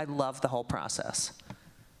love the whole process.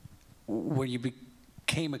 When you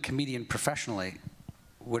became a comedian professionally,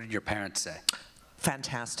 what did your parents say?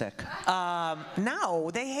 Fantastic.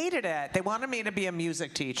 No, they hated it. They wanted me to be a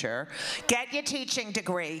music teacher. Get your teaching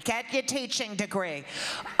degree. Get your teaching degree.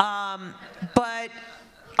 But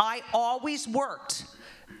I always worked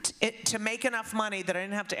to make enough money that I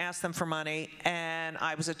didn't have to ask them for money, and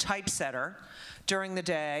I was a typesetter during the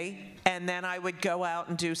day, and then I would go out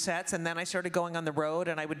and do sets, and then I started going on the road,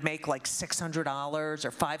 and I would make like $600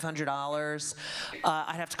 or $500.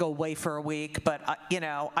 I'd have to go away for a week, but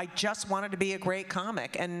I just wanted to be a great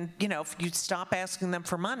comic, and if you stop asking them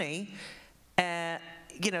for money,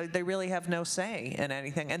 they really have no say in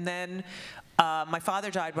anything. And then my father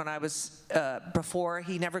died when I was, before,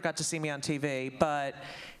 he never got to see me on TV, but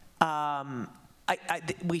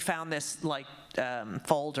we found this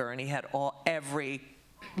folder, and he had every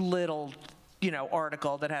little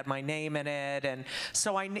article that had my name in it, and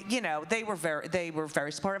so they were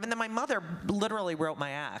very supportive. And then my mother literally wrote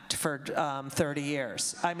my act for 30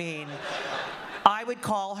 years. I mean, I would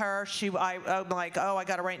call her. I'm like, oh, I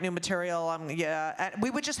got to write new material. Yeah. And we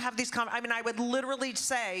would just have these I would literally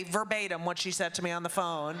say verbatim what she said to me on the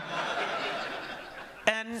phone.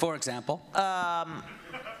 And for example.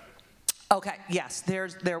 Okay, yes,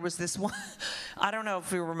 there was this one, I don't know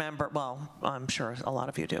if you remember, well, I'm sure a lot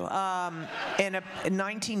of you do. In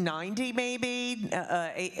 1990 maybe,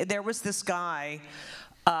 there was this guy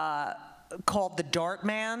called the Dart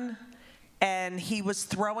Man, and he was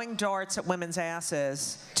throwing darts at women's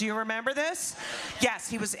asses. Do you remember this? Yes,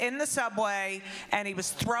 he was in the subway, and he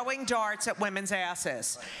was throwing darts at women's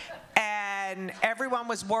asses. And everyone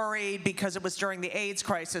was worried because it was during the AIDS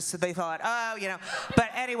crisis, so they thought, but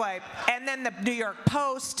anyway, and then the New York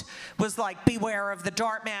Post was like, beware of the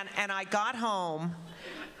Dart Man, and I got home,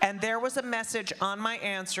 and there was a message on my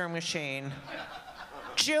answering machine,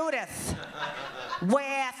 Judith,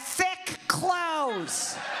 wear thick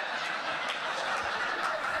clothes.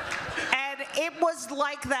 And it was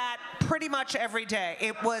like that pretty much every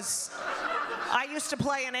day. I used to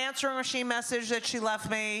play an answering machine message that she left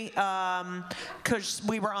me because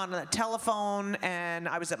we were on the telephone, and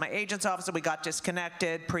I was at my agent's office, and we got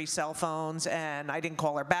disconnected pre-cell phones, and I didn't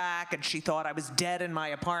call her back, and she thought I was dead in my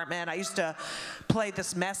apartment. I used to play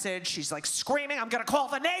this message. She's like screaming, I'm going to call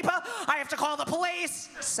the neighbor. I have to call the police.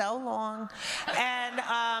 So long.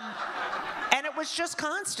 And it was just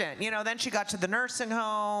constant. Then she got to the nursing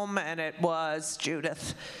home, and it was,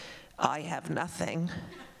 Judith, I have nothing.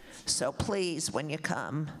 So please, when you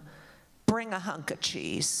come, bring a hunk of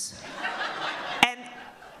cheese. And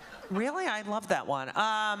really, I love that one.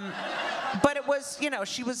 But it was,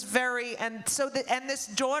 she was very, and this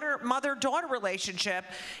mother-daughter relationship,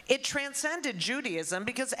 it transcended Judaism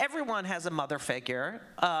because everyone has a mother figure.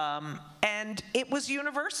 And it was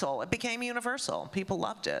universal. It became universal. People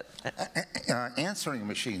loved it. Answering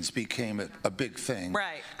machines became a big thing.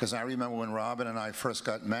 Right. Because I remember when Robin and I first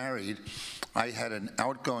got married, I had an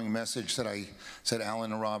outgoing message that I said,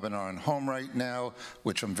 Alan and Robin are at home right now,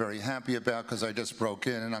 which I'm very happy about because I just broke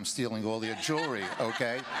in and I'm stealing all their jewelry,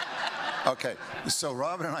 okay? Okay, so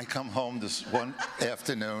Robin and I come home this one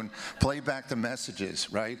afternoon, play back the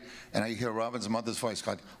messages, right? And I hear Robin's mother's voice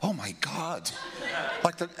going, oh my God.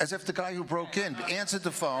 Like as if the guy who broke in answered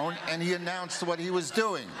the phone and he announced what he was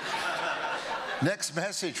doing. Next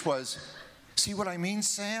message was, see what I mean,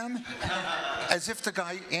 Sam? As if the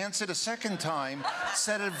guy answered a second time,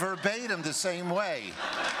 said it verbatim the same way,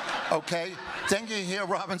 okay? Then you hear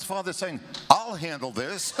Robin's father saying, I'll handle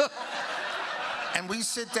this. And we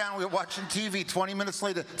sit down, we're watching TV. 20 minutes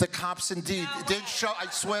later, the cops indeed did show. I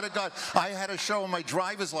swear to God, I had to show my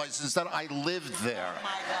driver's license that I lived there. Oh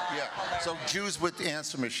my God. Yeah. So Jews with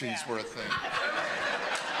answer machines were a thing.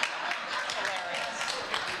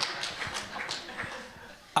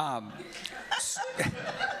 That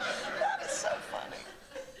is so funny.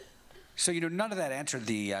 So, none of that answered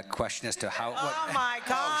the question as to how. Oh my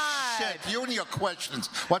God. Oh, shit. You and your questions.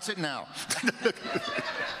 What's it now?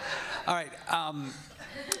 All right.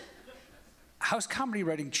 How's comedy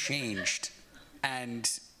writing changed, and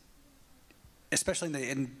especially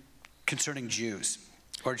in concerning Jews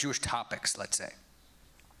or Jewish topics, let's say?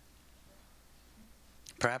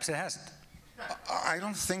 Perhaps it hasn't. I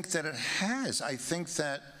don't think that it has. I think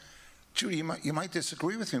that, Judy, you might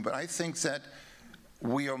disagree with me, but I think that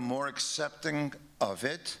we are more accepting of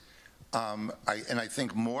it. And I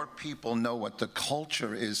think more people know what the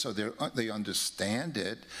culture is, so they understand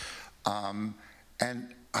it. And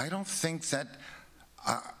I don't think that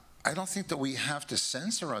we have to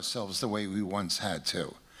censor ourselves the way we once had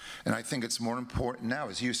to. And I think it's more important now,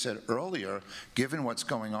 as you said earlier, given what's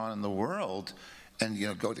going on in the world, and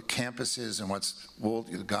go to campuses and what's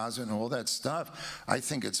Gaza and all that stuff. I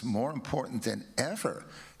think it's more important than ever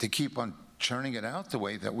to keep on churning it out the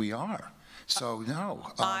way that we are. So no.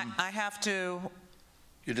 I have to.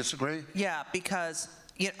 You disagree? Yeah, because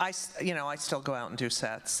I still go out and do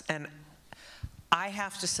sets, and I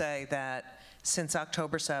have to say that since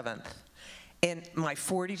October 7th, in my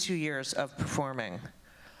 42 years of performing,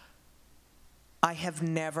 I have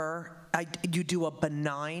never. You do a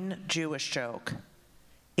benign Jewish joke.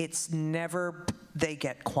 It's never, they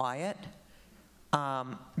get quiet.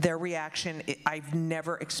 Their reaction, I've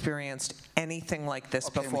never experienced anything like this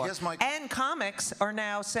before. And comics are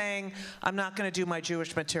now saying, I'm not going to do my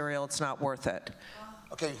Jewish material, it's not worth it.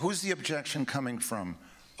 Okay, who's the objection coming from?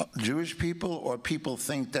 Jewish people, or people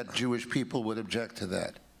think that Jewish people would object to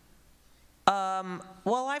that?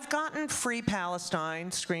 Well, I've gotten Free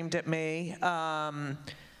Palestine screamed at me. From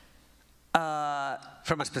a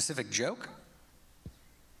specific joke?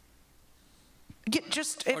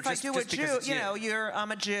 Just if I do a Jew,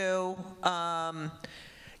 I'm a Jew.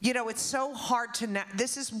 It's so hard to.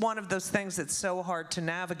 This is one of those things that's so hard to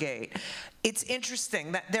navigate. It's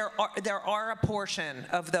interesting that there are a portion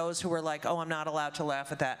of those who are like, oh, I'm not allowed to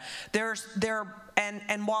laugh at that.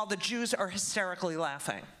 And while the Jews are hysterically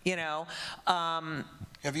laughing, Have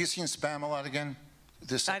you seen Spamalot again?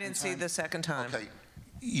 I didn't see it the second time. Okay.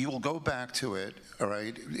 You will go back to it, all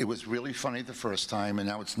right? It was really funny the first time, and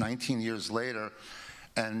now it's 19 years later,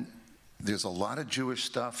 and there's a lot of Jewish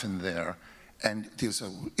stuff in there. And there's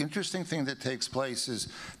an interesting thing that takes place is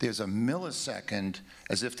there's a millisecond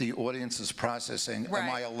as if the audience is processing, right.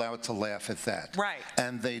 Am I allowed to laugh at that? Right.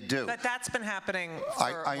 And they do. But that's been happening for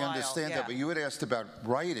a while. I understand that, but you had asked about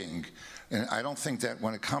writing, and I don't think that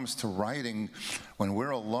when it comes to writing, when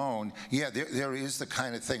we're alone, there is the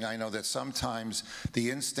kind of thing I know that sometimes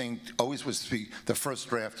the instinct always was to be the first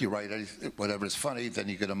draft you write, whatever is funny, then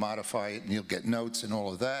you're going to modify it and you'll get notes and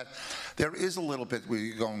all of that. There is a little bit where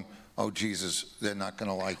you're going, oh, Jesus, they're not going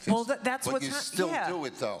to like this. Well, that's but what's you still do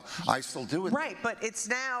it, though. I still do it. Right, but it's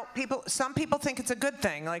now, some people think it's a good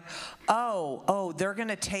thing. Like, oh, they're going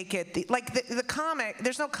to take it. The comic,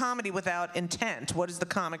 there's no comedy without intent. What is the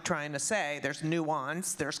comic trying to say? There's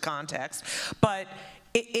nuance, there's context. But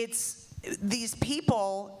it's these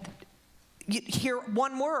people you hear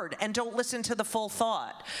one word and don't listen to the full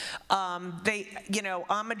thought. I'm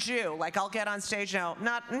a Jew. Like, I'll get on stage now.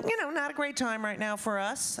 Not a great time right now for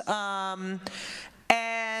us.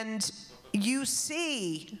 And you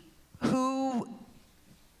see who.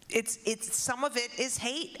 It's some of it is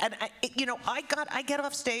hate, and I get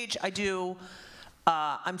off stage. I do.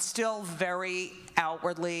 I'm still very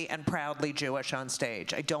outwardly and proudly Jewish on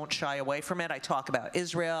stage. I don't shy away from it. I talk about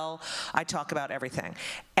Israel. I talk about everything.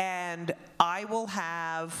 And I will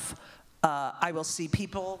see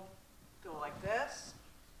people go like this,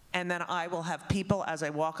 and then I will have people, as I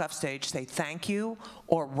walk off stage, say thank you,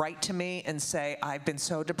 or write to me and say, I've been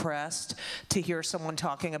so depressed to hear someone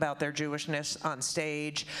talking about their Jewishness on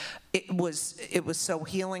stage. It was so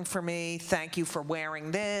healing for me. Thank you for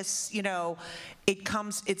wearing this.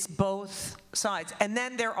 It's both sides. And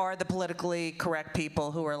then there are the politically correct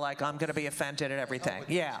people who are like, I'm going to be offended at everything.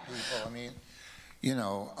 Yeah.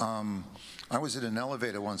 People, I was in an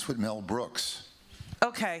elevator once with Mel Brooks.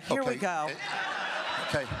 Okay, here we go.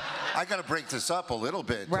 Okay, I got to break this up a little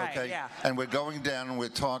bit, right, okay? Yeah. And we're going down and we're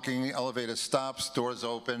talking, the elevator stops, doors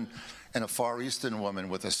open, and a Far Eastern woman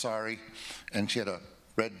with a sari, and she had a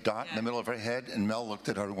red dot in the middle of her head, and Mel looked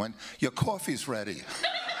at her and went, your coffee's ready.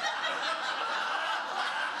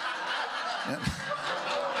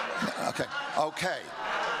 Okay.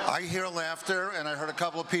 I hear laughter, and I heard a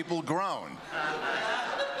couple of people groan.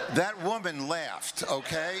 That woman laughed,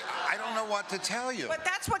 okay? I don't know what to tell you. But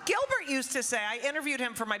that's what Gilbert used to say. I interviewed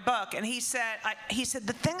him for my book, and he said,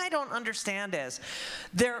 the thing I don't understand is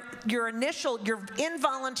your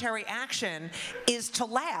involuntary action is to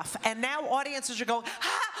laugh, and now audiences are going,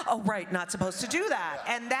 oh, right, not supposed to do that.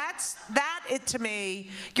 And to me,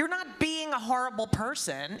 you're not being a horrible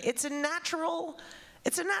person. It's a natural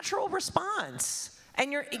response.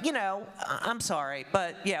 And you're, you know, I'm sorry,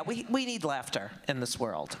 but yeah, we need laughter in this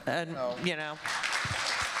world. And, you know,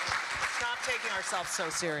 stop taking ourselves so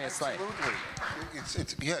seriously.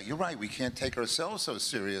 Absolutely. Yeah, you're right. We can't take ourselves so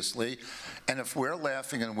seriously. And if we're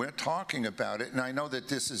laughing and we're talking about it, and I know that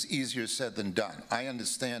this is easier said than done. I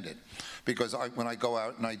understand it. Because when I go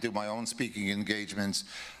out and I do my own speaking engagements,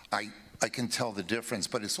 I can tell the difference.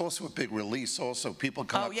 But it's also a big release also. People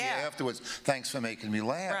come up to you afterwards, thanks for making me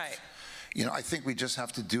laugh. Right. You know, I think we just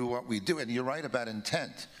have to do what we do. And you're right about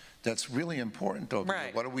intent. That's really important, though.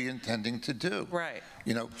 Right. What are we intending to do? Right.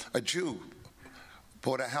 You know, a Jew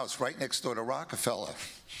bought a house right next door to Rockefeller,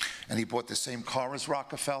 and he bought the same car as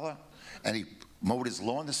Rockefeller, and he mowed his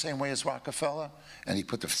lawn the same way as Rockefeller, and he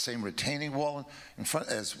put the same retaining wall in front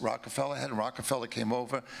as Rockefeller had, and Rockefeller came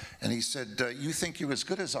over, and he said, you think you're as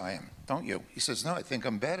good as I am, don't you? He says, no, I think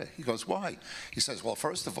I'm better. He goes, why? He says, well,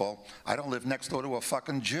 first of all, I don't live next door to a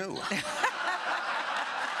fucking Jew.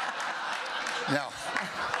 Now,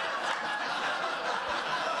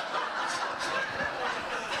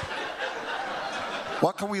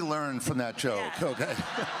 what can we learn from that joke? Okay.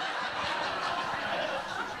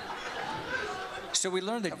 So we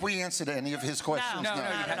learned that. Have we answered any of his questions? No,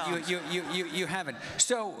 you haven't.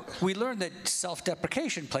 So we learned that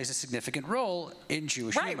self-deprecation plays a significant role in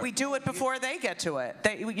Jewish humor. Right, we do it before they get to it.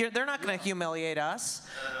 They're not going to humiliate us.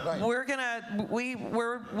 Right.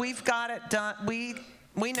 We've got it done. We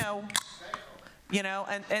know, you know,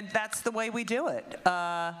 and that's the way we do it.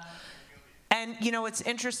 And you know, it's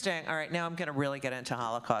interesting. All right, now I'm going to really get into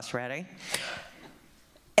Holocaust. Ready?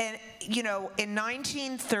 And, you know, in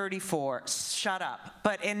 1934, shut up,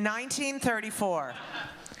 but in 1934,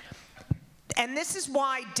 and this is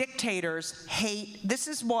why dictators hate, this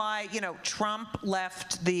is why, you know, Trump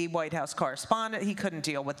left the White House correspondent, he couldn't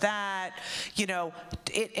deal with that. You know,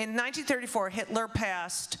 in 1934, Hitler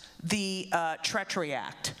passed the Treachery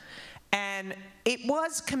Act, and it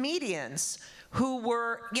was comedians who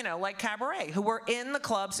were, you know, like Cabaret, who were in the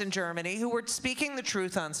clubs in Germany, who were speaking the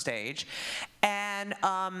truth on stage. And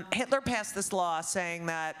Hitler passed this law saying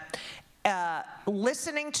that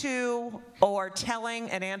listening to or telling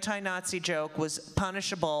an anti-Nazi joke was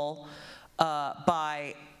punishable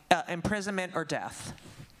by imprisonment or death.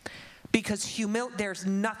 Because there's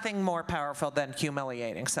nothing more powerful than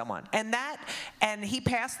humiliating someone. And he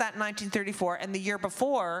passed that in 1934, and the year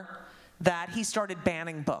before that, he started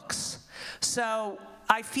banning books. So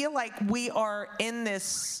I feel like we are in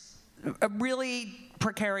this really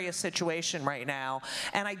precarious situation right now.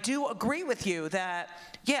 And I do agree with you that,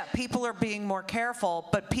 yeah, people are being more careful,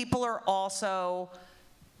 but people are also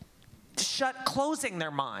closing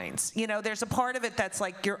their minds. You know, there's a part of it that's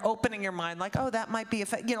like you're opening your mind, like, oh, that might be,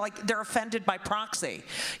 you know, like they're offended by proxy.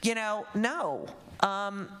 You know, no.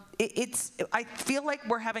 I feel like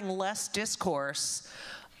we're having less discourse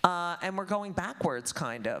and we're going backwards,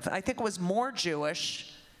 kind of. I think it was more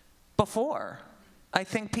Jewish before. I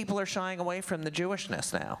think people are shying away from the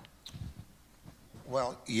Jewishness now.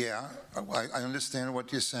 Well, yeah, I understand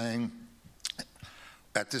what you're saying.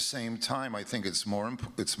 At the same time, I think it's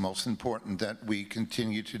most important that we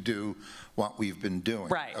continue to do what we've been doing.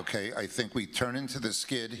 Right. Okay. I think we turn into the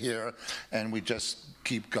skid here, and we just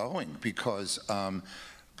keep going because,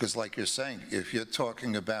 like you're saying, if you're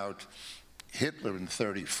talking about Hitler in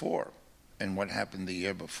 '34 and what happened the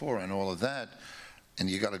year before and all of that, and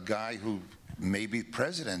you got a guy who may be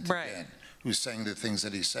president again, who's saying the things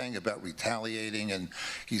that he's saying about retaliating, and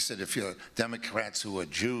he said if you're Democrats who are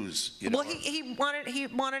Jews, you know. Well, he wanted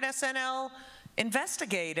SNL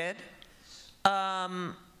investigated.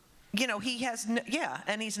 You know, he has,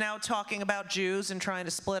 and he's now talking about Jews and trying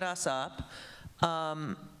to split us up.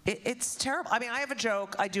 It's terrible. I mean, I have a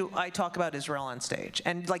joke. I talk about Israel on stage,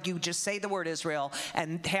 and like you just say the word Israel,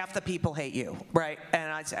 and half the people hate you, right?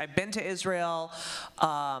 And I've been to Israel.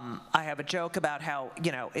 I have a joke about how,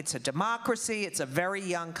 you know, it's a democracy. It's a very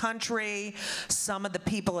young country. Some of the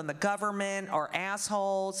people in the government are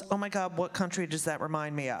assholes. Oh my God, what country does that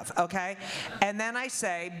remind me of? Okay, and then I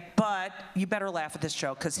say, but you better laugh at this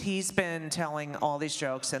joke because he's been telling all these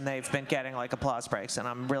jokes, and they've been getting like applause breaks, and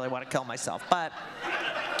I really want to kill myself, but.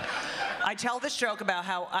 I tell this joke about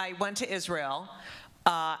how I went to Israel,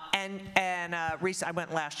 and I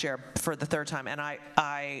went last year for the third time, and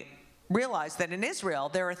I realized that in Israel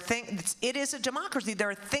there are things. It is a democracy.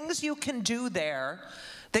 There are things you can do there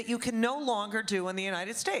that you can no longer do in the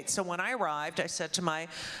United States. So when I arrived, I said to my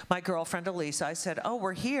girlfriend Elisa, I said, "Oh,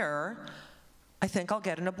 we're here. I think I'll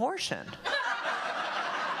get an abortion."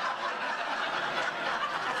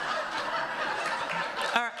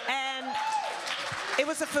 It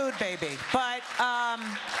was a food baby, but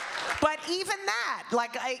But even that,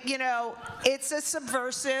 like, it's a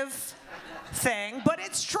subversive thing, but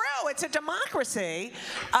it's true. It's a democracy.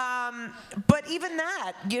 But even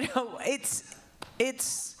that,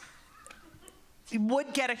 it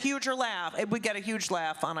would get a huger laugh. It would get a huge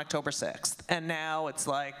laugh on October 6th. And now it's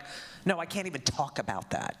like, no, I can't even talk about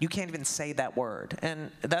that. You can't even say that word.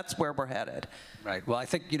 And that's where we're headed. Right. Well, I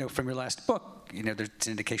think, from your last book, there's an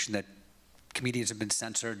indication that comedians have been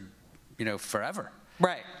censored, forever.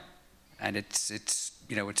 Right. And it's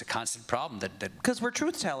a constant problem that because we're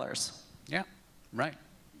truth tellers. Yeah, right.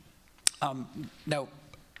 Now,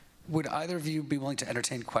 would either of you be willing to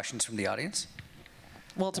entertain questions from the audience?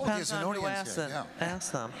 Well, it depends on who asks them. Yeah.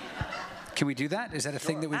 Ask them. Can we do that? Is that a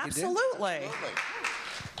thing that we can do? Absolutely.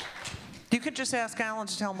 You could just ask Alan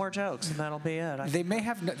to tell more jokes, and that'll be it. They may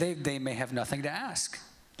have they may have nothing to ask.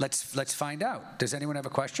 Let's find out. Does anyone have a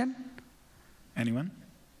question? Anyone?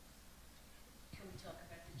 Can we talk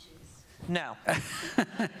about the cheese? No. Do you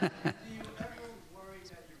ever worry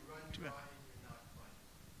that you run dry and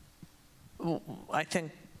you're not funny? I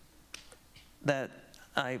think that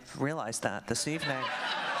I've realized that this evening.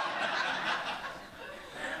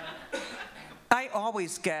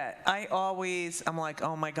 I'm like,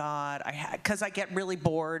 oh my God, because I get really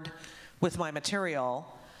bored with my material,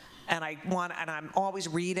 and I'm always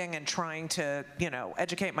reading and trying to,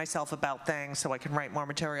 educate myself about things so I can write more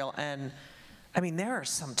material. And I mean, there are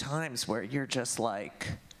some times where you're just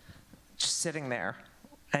sitting there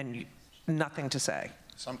and nothing to say.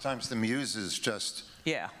 Sometimes the muses just,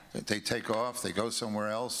 they take off, they go somewhere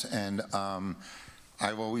else, and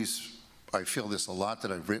I feel this a lot,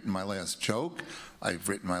 that I've written my last joke, I've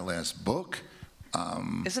written my last book.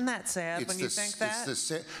 Isn't that sad when you think that?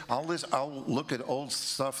 I'll look at old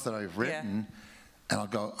stuff that I've written, and I'll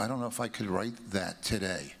go, I don't know if I could write that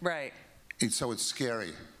today. Right. So it's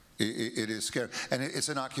scary. It is scary. And it's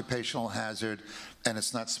an occupational hazard, and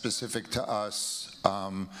it's not specific to us.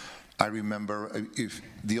 I remember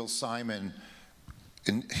Neil Simon,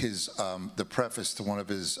 in his the preface to one of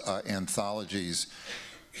his anthologies,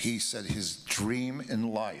 he said his dream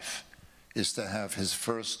in life is to have his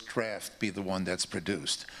first draft be the one that's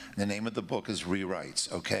produced. The name of the book is Rewrites,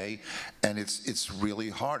 okay? And it's really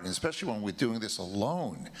hard, and especially when we're doing this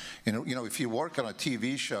alone. If you work on a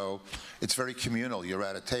TV show, it's very communal. You're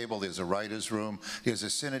at a table, there's a writer's room, there's a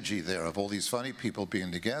synergy there of all these funny people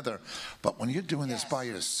being together. But when you're doing this by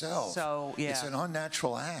yourself, it's an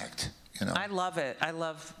unnatural act. I love it. I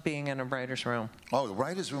love being in a writer's room. Oh, the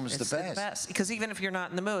writer's room is the best. It's the best. Because even if you're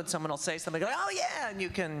not in the mood, someone will say something, like, oh, yeah, and you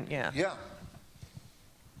can, Yeah. This isn't a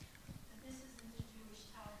Jewish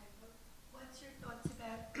topic, but what's your thoughts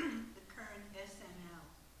about the current SNL?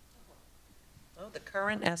 Oh, the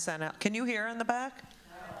current SNL. Can you hear in the back?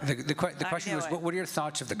 The question was, what are your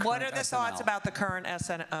thoughts of the current SNL? What are the thoughts about the current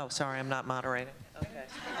SNL? Oh, sorry, I'm not moderating. Okay.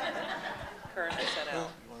 Current SNL.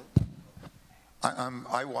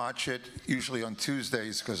 I watch it usually on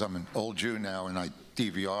Tuesdays because I'm an old Jew now and I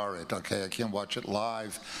DVR it, okay? I can't watch it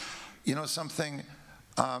live. Something,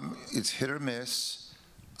 it's hit or miss.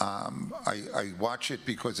 I watch it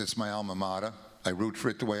because it's my alma mater. I root for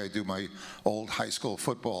it the way I do my old high school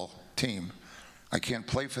football team. I can't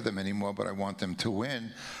play for them anymore, but I want them to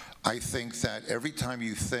win. I think that every time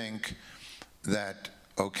you think that,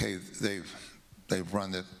 okay, they've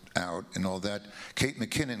run it out and all that, Kate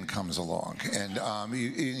McKinnon comes along, and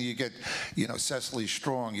you get, Cecily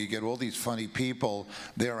Strong, you get all these funny people,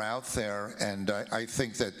 they're out there, and I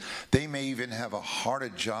think that they may even have a harder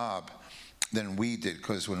job than we did,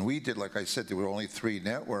 because when we did, like I said, there were only 3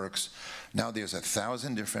 networks. Now there's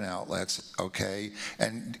 1,000 different outlets, okay?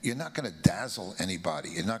 And you're not going to dazzle anybody.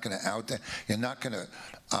 You're not going to you're not going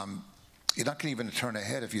to even turn a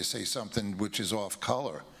head if you say something which is off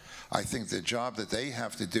color. I think the job that they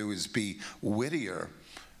have to do is be wittier,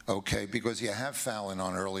 okay, because you have Fallon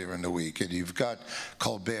on earlier in the week, and you've got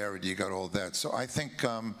Colbert, and you got all that. So I think,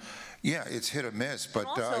 it's hit or miss, but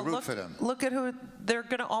also, I root for them. Look at who they're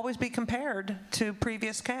going to always be compared to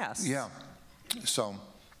previous casts. Yeah. So,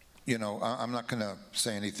 I'm not going to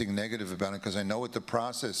say anything negative about it because I know what the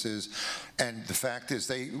process is. And the fact is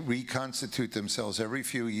they reconstitute themselves every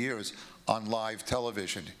few years on live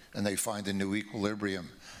television, and they find a new equilibrium.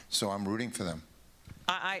 So I'm rooting for them.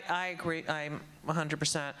 I agree. I'm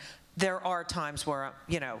 100%. There are times where,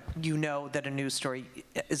 you know that a news story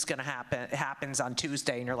is going to happen. It happens on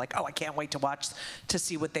Tuesday, and you're like, oh, I can't wait to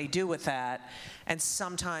see what they do with that. And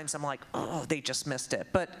sometimes I'm like, oh, they just missed it.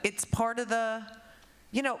 But it's part of the,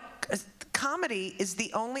 comedy is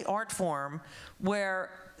the only art form where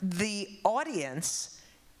the audience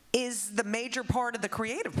is the major part of the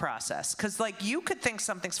creative process, because like you could think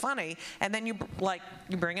something's funny and then you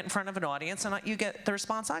bring it in front of an audience and you get the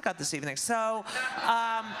response I got this evening. So,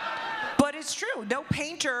 but it's true. No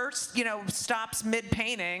painter, stops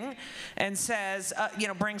mid-painting and says,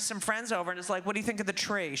 brings some friends over and is like, "What do you think of the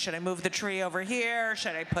tree? Should I move the tree over here?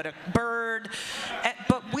 Should I put a bird?"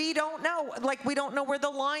 But we don't know. Like we don't know where the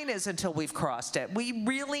line is until we've crossed it. We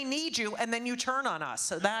really need you, and then you turn on us.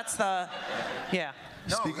 So that's the, yeah.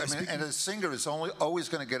 No, and a singer is always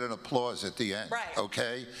going to get an applause at the end. Right.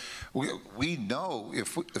 Okay, we know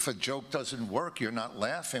if a joke doesn't work, you're not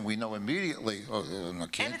laughing. We know immediately. Oh, no,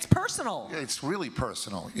 and it's personal. It's really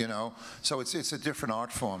personal, So it's a different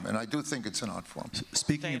art form, and I do think it's an art form.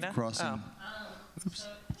 Speaking Dana? of crossing. So,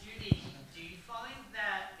 Judy, do you find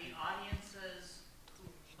that the audiences who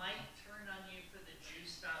might turn on you for the Jew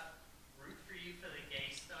stuff root for you for the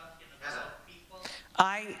gay stuff, people?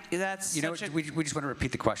 We just want to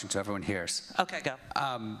repeat the question so everyone hears. Okay, go.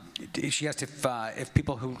 She asked if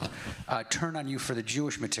people who turn on you for the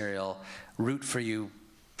Jewish material root for you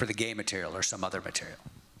for the gay material or some other material.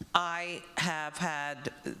 I have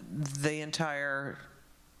had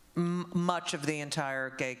much of the entire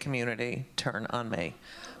gay community turn on me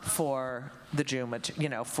for the Jew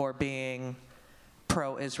material, for being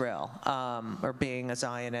pro-Israel, or being a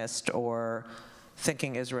Zionist, or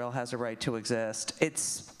thinking Israel has a right to exist.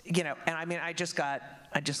 It's, and I mean, I just got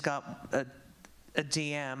a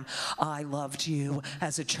DM. "I loved you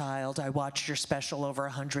as a child. I watched your special over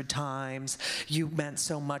 100 times. You meant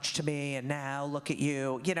so much to me, and now look at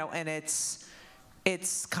you." And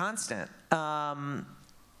it's constant.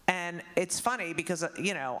 And it's funny because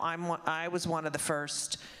I was one of the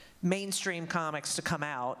first mainstream comics to come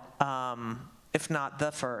out. If not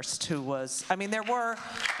the first, there were,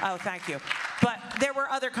 oh, thank you. But there were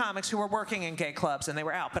other comics who were working in gay clubs and they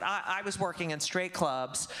were out. But I was working in straight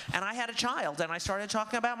clubs and I had a child and I started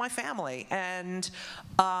talking about my family. And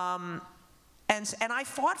I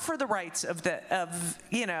fought for the rights of the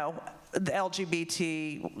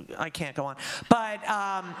LGBT, I can't go on. But,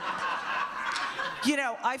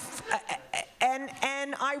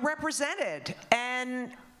 and I represented,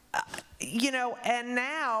 and and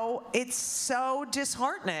now it's so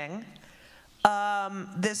disheartening.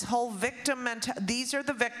 This whole victim mentality. These are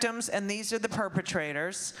the victims and these are the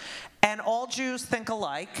perpetrators, and all Jews think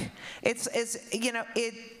alike. It's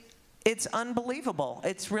unbelievable.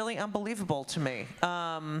 It's really unbelievable to me.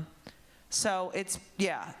 So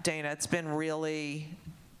Dana, it's been really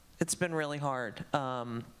hard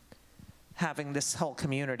having this whole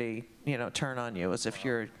community, turn on you as if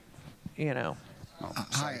you're,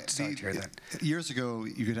 Hi. Sorry to hear that. Years ago,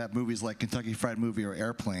 you could have movies like Kentucky Fried Movie or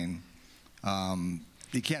Airplane.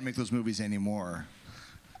 You can't make those movies anymore.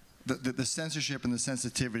 The censorship and the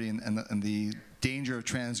sensitivity and the danger of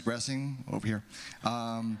transgressing over here.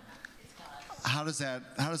 How does that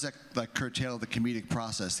like curtail the comedic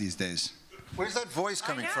process these days? Where's that voice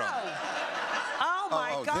coming from? Oh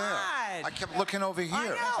my God! There. I kept looking over here. I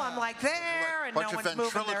know. I'm like there, and no one's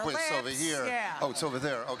moving their lips. Bunch of ventriloquists over here. Yeah. Oh, it's over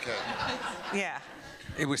there. Okay. Yeah.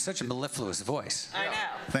 It was such a mellifluous voice. I know.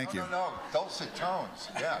 Thank you. No, dulcet tones.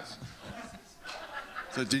 Yes.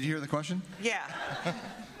 So did you hear the question? Yeah.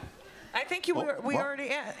 I think we already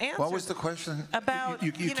answered. What was the question? About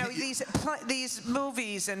these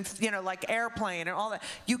movies and like Airplane and all that.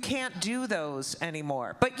 You can't do those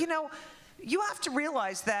anymore. But you have to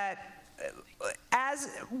realize that as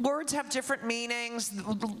words have different meanings,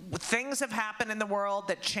 things have happened in the world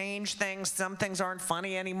that change things. Some things aren't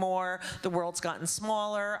funny anymore. The world's gotten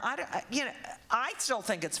smaller. I still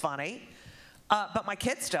think it's funny, but my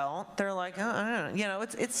kids don't. They're like, I don't know.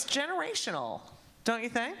 It's generational. Don't you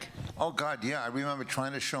think? Oh, God, yeah. I remember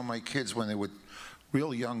trying to show my kids when they were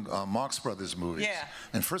real young Marx Brothers movies. Yeah.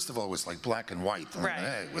 And first of all, it was like black and white.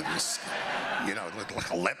 Right. With this,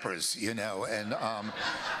 like lepers,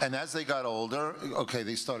 And as they got older, okay,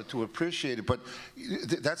 they started to appreciate it. But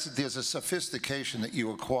there's a sophistication that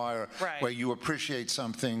you acquire where you appreciate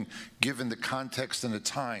something given the context and the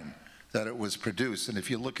time that it was produced. And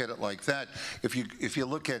if you look at it like that, if you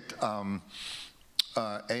look at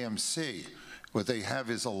AMC, what they have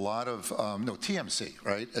is a lot of, TMC,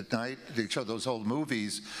 right? At night, they show those old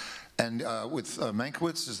movies. And with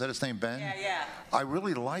Mankiewicz, is that his name, Ben? Yeah. I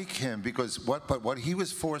really like him because what he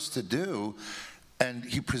was forced to do, and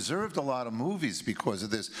he preserved a lot of movies because of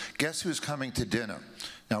this. Guess Who's Coming to Dinner?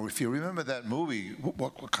 Now, if you remember that movie,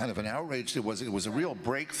 what kind of an outrage it was a real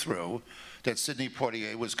breakthrough that Sidney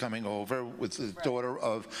Poitier was coming over with the daughter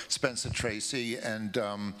of Spencer Tracy and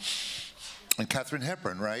Katharine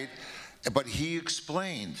Hepburn, right? But he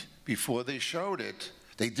explained before they showed it,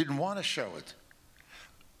 they didn't want to show it.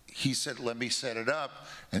 he said, let me set it up.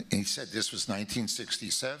 And he said, this was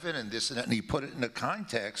 1967 and this and that. And he put it in a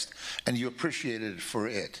context and you appreciated it for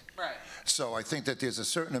it. Right. So I think that there's a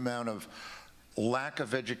certain amount of lack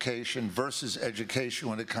of education versus education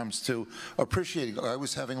when it comes to appreciating. I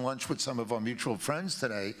was having lunch with some of our mutual friends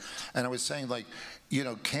today, and I was saying, like, you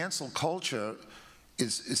know, cancel culture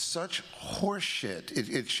is such horseshit.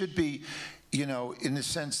 It should be, you know, in the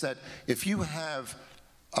sense that if you have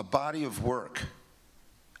a body of work,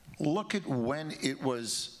 look at when it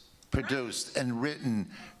was produced and written.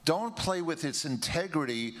 Don't play with its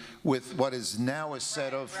integrity with what is now a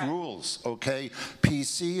set of rules, okay?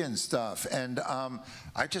 PC and stuff. And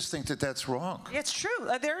I just think that that's wrong. It's true.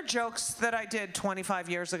 There are jokes that I did 25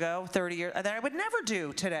 years ago, 30 years, that I would never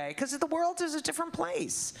do today because the world is a different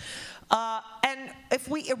place. And if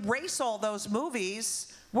we erase all those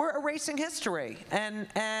movies, we're erasing history.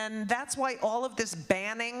 And that's why all of this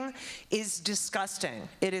banning is disgusting.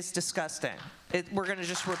 It is disgusting. We're going to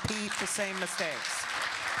just repeat the same mistakes.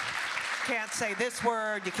 Can't say this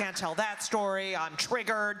word, you can't tell that story, I'm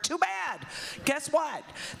triggered, too bad. Guess what?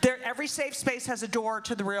 Every safe space has a door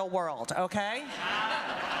to the real world, okay?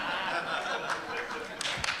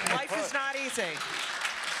 Life is not easy.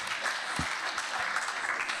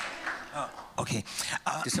 Okay.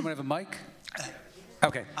 Does someone have a mic?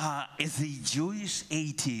 Okay. As a Jewish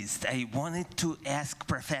atheist, I wanted to ask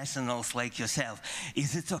professionals like yourself,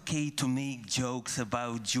 is it okay to make jokes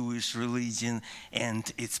about Jewish religion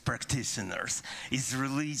and its practitioners? Is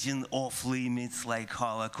religion off limits like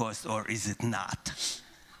Holocaust, or is it not?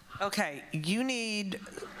 Okay, you need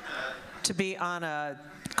to be on a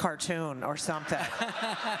cartoon or something.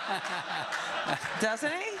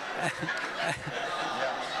 Doesn't he?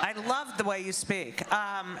 I love the way you speak.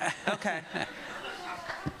 Okay.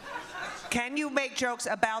 Can you make jokes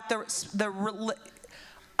about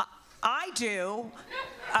I do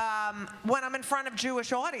when I'm in front of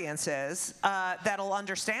Jewish audiences that'll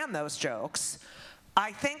understand those jokes.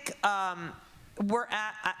 I think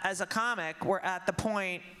as a comic, we're at the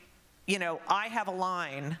point, you know, I have a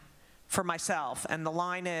line for myself, and the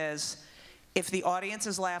line is, if the audience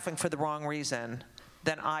is laughing for the wrong reason,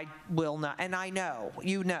 then I will not. And I know,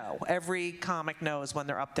 you know, every comic knows when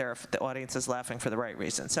they're up there if the audience is laughing for the right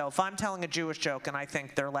reason. So if I'm telling a Jewish joke and I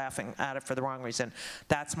think they're laughing at it for the wrong reason,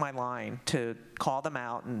 that's my line to call them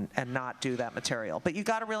out and not do that material. But you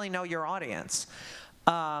got to really know your audience.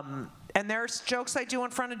 And there's jokes I do in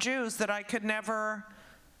front of Jews that I could never,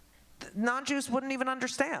 non-Jews wouldn't even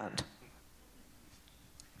understand.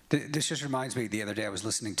 This just reminds me, the other day I was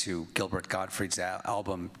listening to Gilbert Gottfried's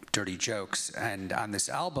album, Dirty Jokes, and on this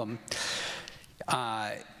album,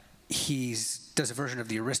 he does a version of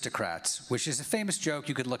The Aristocrats, which is a famous joke.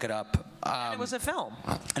 You could look it up. And it was a film.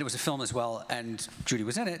 And it was a film as well, and Judy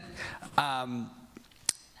was in it. My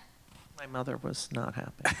mother was not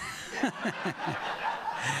happy.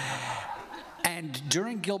 And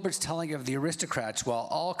during Gilbert's telling of The Aristocrats,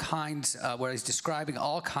 where he's describing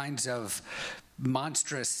all kinds of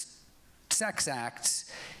monstrous sex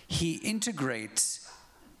acts, he integrates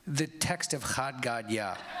the text of Chad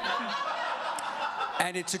Gadya.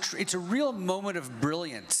 And it's a real moment of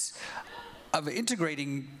brilliance of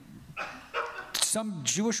integrating some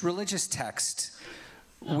Jewish religious text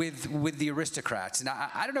with the Aristocrats. And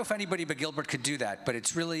I don't know if anybody but Gilbert could do that, but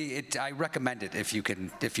it's really, I recommend it if you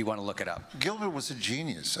want to look it up. Gilbert was a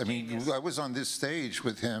genius. I mean, I was on this stage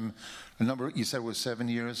with him you said it was 7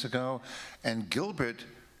 years ago, and Gilbert,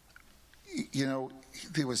 you know,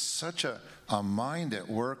 there was such a mind at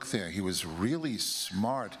work there. He was really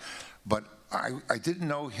smart, but I didn't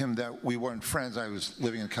know him, that we weren't friends. I was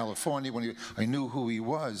living in California when I knew who he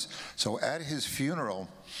was. So at his funeral,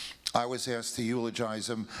 I was asked to eulogize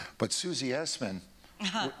him, but Susie Essman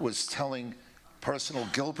was telling personal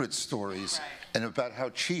Gilbert stories, right, and about how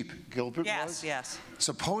cheap Gilbert was. Yes.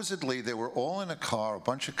 Supposedly, they were all in a car, a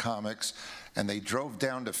bunch of comics, and they drove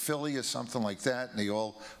down to Philly or something like that, and they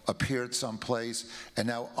all appeared someplace. And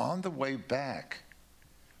now on the way back,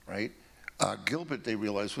 right, Gilbert, they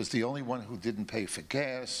realized, was the only one who didn't pay for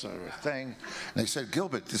gas or a thing. And they said,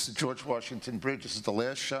 Gilbert, this is George Washington Bridge. This is the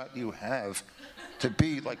last shot you have to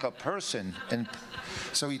be like a person. And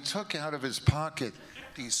so he took out of his pocket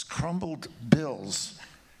these crumbled bills,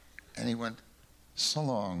 and he went, so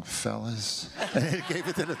long, fellas. And he gave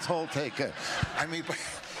it to the toll taker. I mean,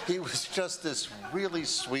 he was just this really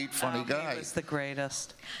sweet, funny guy. He was the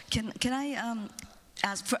greatest. Can I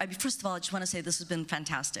first of all, I just want to say this has been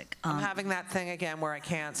fantastic. I'm having that thing again where I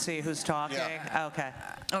can't see who's talking. Yeah. Okay.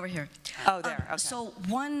 Over here. Oh, there. Okay. So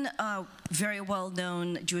one very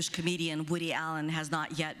well-known Jewish comedian, Woody Allen, has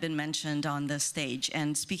not yet been mentioned on this stage.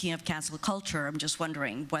 And speaking of cancel culture, I'm just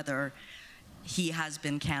wondering whether he has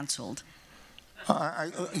been canceled.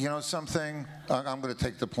 You know something? I'm going to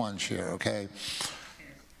take the plunge here, okay?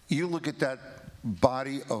 You look at that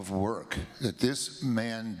body of work that this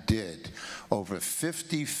man did, over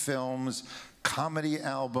 50 films, comedy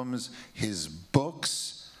albums, his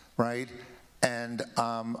books, right? And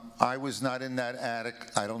I was not in that attic.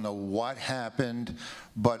 I don't know what happened,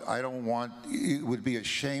 but I don't want, it would be a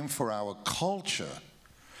shame for our culture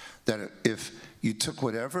that if you took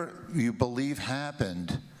whatever you believe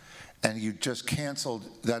happened and you just canceled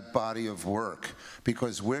that body of work,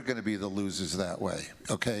 because we're going to be the losers that way,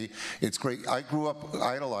 okay? It's great. I grew up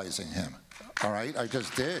idolizing him, all right? I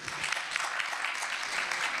just did.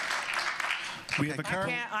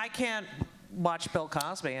 I can't watch Bill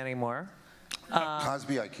Cosby anymore.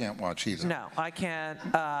 Cosby I can't watch either. No, I can't.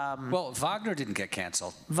 Well, Wagner didn't get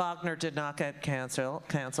canceled. Wagner did not get canceled.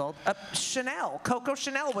 Chanel, Coco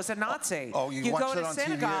Chanel was a Nazi. Oh, you watched go it to on TV,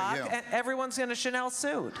 synagogue yeah. and everyone's in a Chanel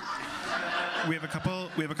suit. We have a couple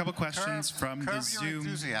questions from the Zoom.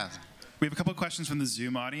 We have a couple questions from the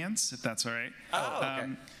Zoom audience, if that's all right. Oh,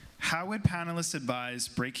 okay. How would panelists advise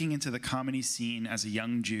breaking into the comedy scene as a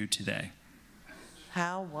young Jew today?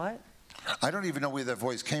 How? What? I don't even know where that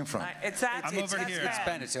voice came from. I'm over here. It's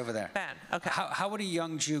Ben. It's over there. Ben. Okay. How would a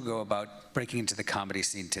young Jew go about breaking into the comedy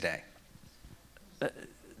scene today?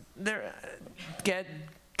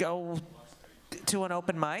 Go to an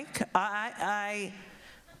open mic.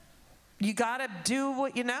 You got to do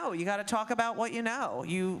what you know. You got to talk about what you know.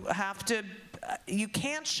 You have to. You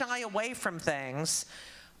can't shy away from things.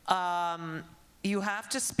 You have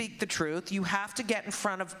to speak the truth. You have to get in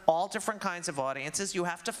front of all different kinds of audiences. You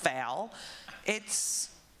have to fail.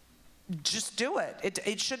 Just do it.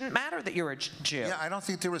 It shouldn't matter that you're a Jew. Yeah, I don't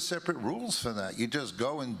think there were separate rules for that. You just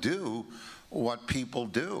go and do what people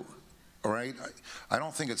do, all right? I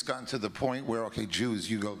don't think it's gotten to the point where, okay, Jews,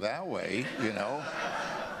 you go that way, you know?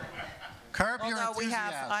 Curb your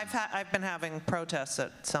enthusiasm. I've been having protests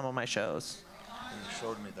at some of my shows. You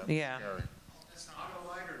showed me that. Yeah. Scary. On a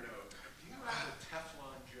lighter note, do you have a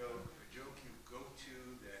Teflon joke, a joke you go to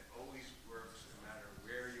that always works no matter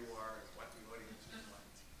where you are and what the audience is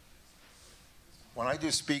like? When I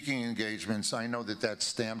do speaking engagements, I know that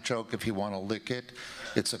stamp joke, if you want to lick it,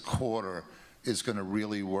 it's a quarter, is going to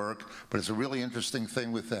really work. But it's a really interesting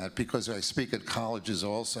thing with that, because I speak at colleges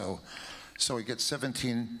also. So I get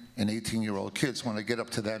 17 and 18-year-old kids, when I get up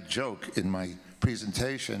to that joke in my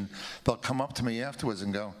presentation, they'll come up to me afterwards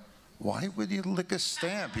and go, why would you lick a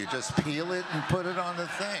stamp? You just peel it and put it on the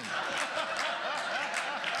thing.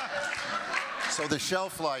 So the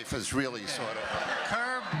shelf life is really sort of...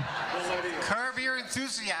 Curb your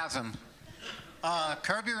enthusiasm.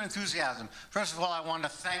 Curb your enthusiasm. First of all, I want to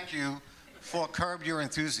thank you for Curb Your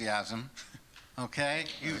Enthusiasm. Okay?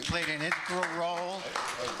 You played an integral role,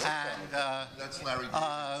 and that's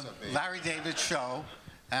Larry David's show.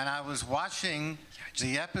 And I was watching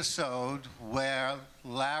the episode where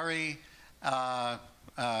Larry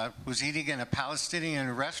was eating in a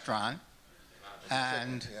Palestinian restaurant,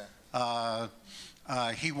 and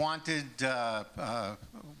he wanted Fuddrucker,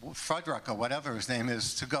 whatever his name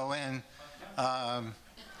is, to go in.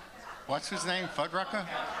 What's his name? Fuddrucker?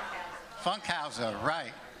 Funkhauser,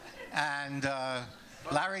 right. And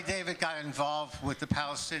Larry David got involved with the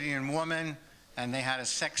Palestinian woman, and they had a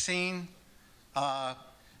sex scene.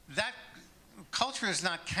 That culture is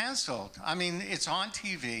not canceled. I mean, it's on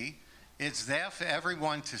TV. It's there for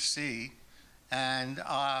everyone to see. And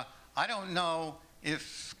I don't know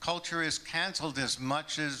if culture is canceled as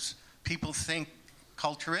much as people think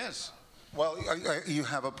culture is. Well, you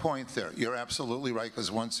have a point there. You're absolutely right,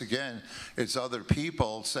 because once again, it's other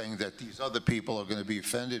people saying that these other people are going to be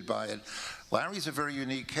offended by it. Larry's a very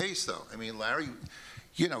unique case, though. I mean, Larry,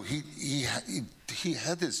 you know, he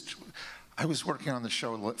had this... I was working on the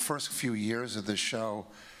show the first few years of the show,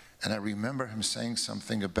 and I remember him saying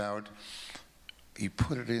something about, he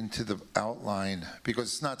put it into the outline, because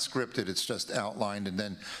it's not scripted, it's just outlined, and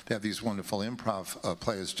then they have these wonderful improv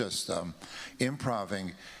players just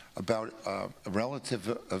improving about a relative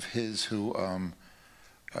of his who, in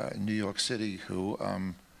New York City, who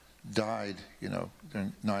died, you know,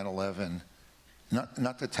 during 9/11.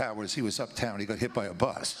 Not the towers, he was uptown, he got hit by a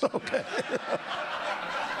bus, okay.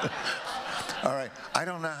 All right, I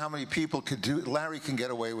don't know how many people could do it. Larry can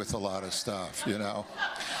get away with a lot of stuff, you know.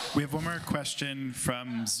 We have one more question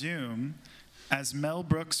from Zoom. As Mel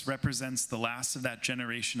Brooks represents the last of that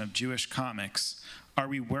generation of Jewish comics, are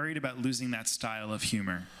we worried about losing that style of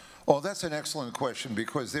humor? Oh, that's an excellent question,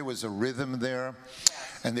 because there was a rhythm there,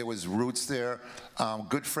 and there was roots there.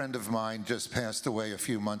 Good friend of mine just passed away a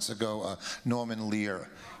few months ago, Norman Lear.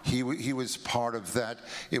 He was part of that.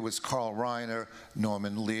 It was Carl Reiner,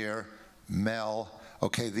 Norman Lear, Mel.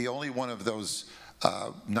 Okay, the only one of those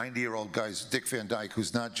 90-year-old guys, Dick Van Dyke,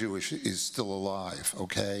 who's not Jewish, is still alive,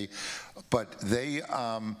 okay? But they,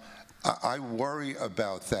 I worry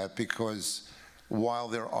about that, because while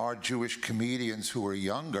there are Jewish comedians who are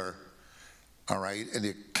younger, all right, and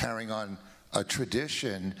they're carrying on a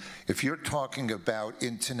tradition, if you're talking about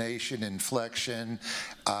intonation, inflection,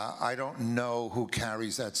 I don't know who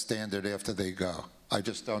carries that standard after they go. I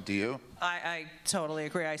just don't. Do you? I totally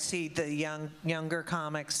agree. I see the younger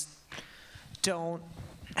comics don't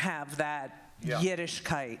have that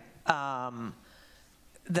Yiddishkeit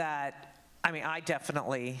that, I mean, I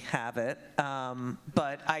definitely have it,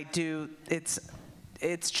 but I do, it's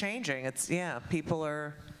changing. It's, yeah, people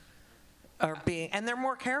are being, and they're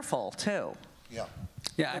more careful too. Yeah.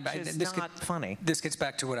 Yeah, which is not funny. This gets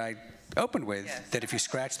back to what I opened with, that if you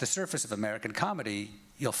scratch the surface of American comedy,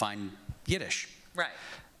 you'll find Yiddish. Right.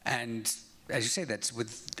 And as you say, that's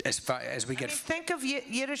with, as far as we get. I mean, think of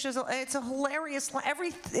Yiddish as it's a hilarious.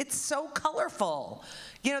 It's so colorful.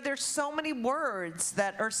 You know, there's so many words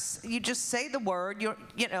that are. You just say the word. You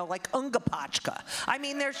know, like ungepachka. I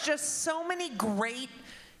mean, there's just so many great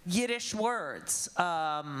Yiddish words.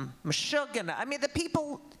 Meshuggah. I mean, the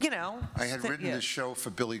people. You know. I had written this show for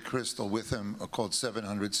Billy Crystal with him called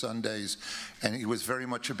 700 Sundays, and it was very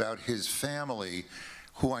much about his family,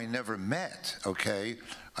 who I never met, okay?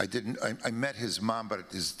 I met his mom, but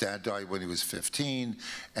his dad died when he was 15,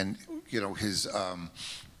 and, you know, his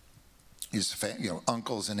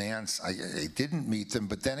uncles and aunts, I didn't meet them,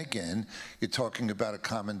 but then again, you're talking about a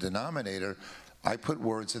common denominator. I put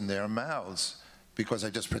words in their mouths because I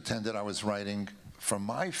just pretended I was writing from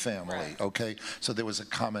my family, okay? So there was a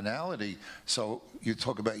commonality. So you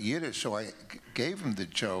talk about Yiddish, so I gave him the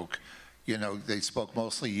joke. You know, they spoke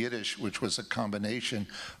mostly Yiddish, which was a combination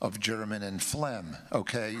of German and phlegm,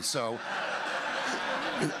 okay? So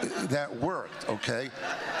that worked, okay?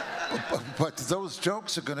 But those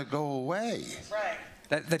jokes are going to go away. Right.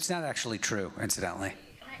 That's not actually true, incidentally. Can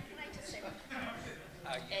I just say one thing?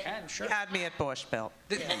 You can, sure. Had me at Bush, Bill.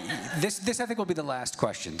 This I think will be the last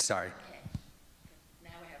question. Sorry.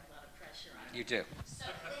 Now we have a lot of pressure on You do. So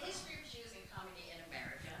the history of Jews in comedy in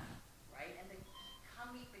America, right? And the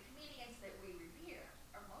comedians that we revere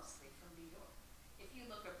are mostly from New York. If you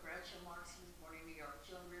look at Groucho Marx, he was born in New York.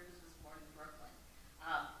 Joan Rivers was born in Brooklyn.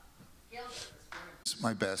 Gilbert was born in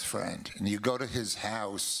My best friend, and you go to his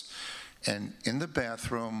house, and in the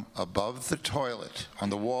bathroom above the toilet, on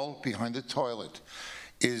the wall behind the toilet,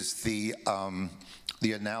 is the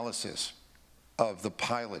analysis of the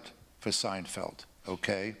pilot for Seinfeld,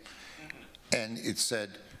 okay? And it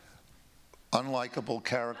said, unlikable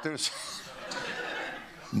characters,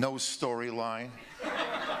 no storyline,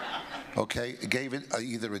 okay? It gave it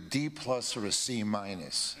either a D+ or a C-, all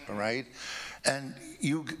right? And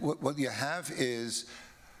what you have is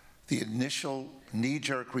the initial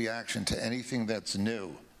knee-jerk reaction to anything that's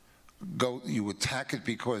new. You attack it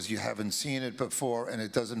because you haven't seen it before and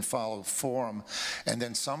it doesn't follow form. And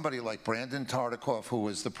then somebody like Brandon Tartikoff, who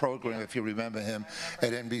was the program, if you remember him,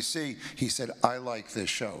 at NBC, he said, I like this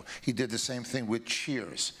show. He did the same thing with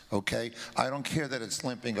Cheers, okay? I don't care that it's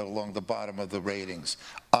limping along the bottom of the ratings.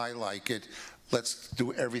 I like it. Let's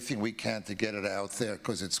do everything we can to get it out there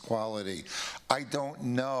because it's quality. I don't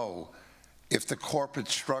know if the corporate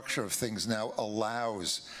structure of things now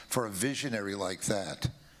allows for a visionary like that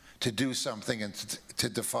to do something and to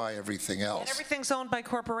defy everything else. And everything's owned by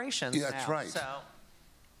corporations Yeah, that's now, right. So.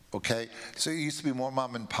 Okay, so it used to be more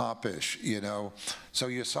mom and pop-ish, you know. So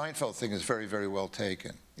your Seinfeld thing is very, very well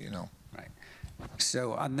taken, you know. Right.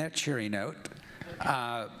 So on that cheery note,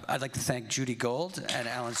 I'd like to thank Judy Gold and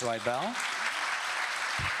Alan Zweibel.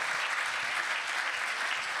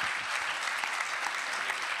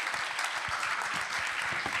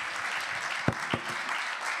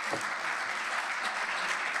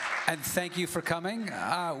 And thank you for coming.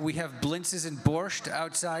 We have blintzes and borscht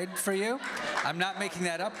outside for you. I'm not making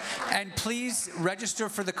that up. And please register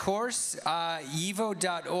for the course,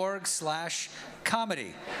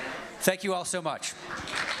 yivo.org/comedy. Thank you all so much.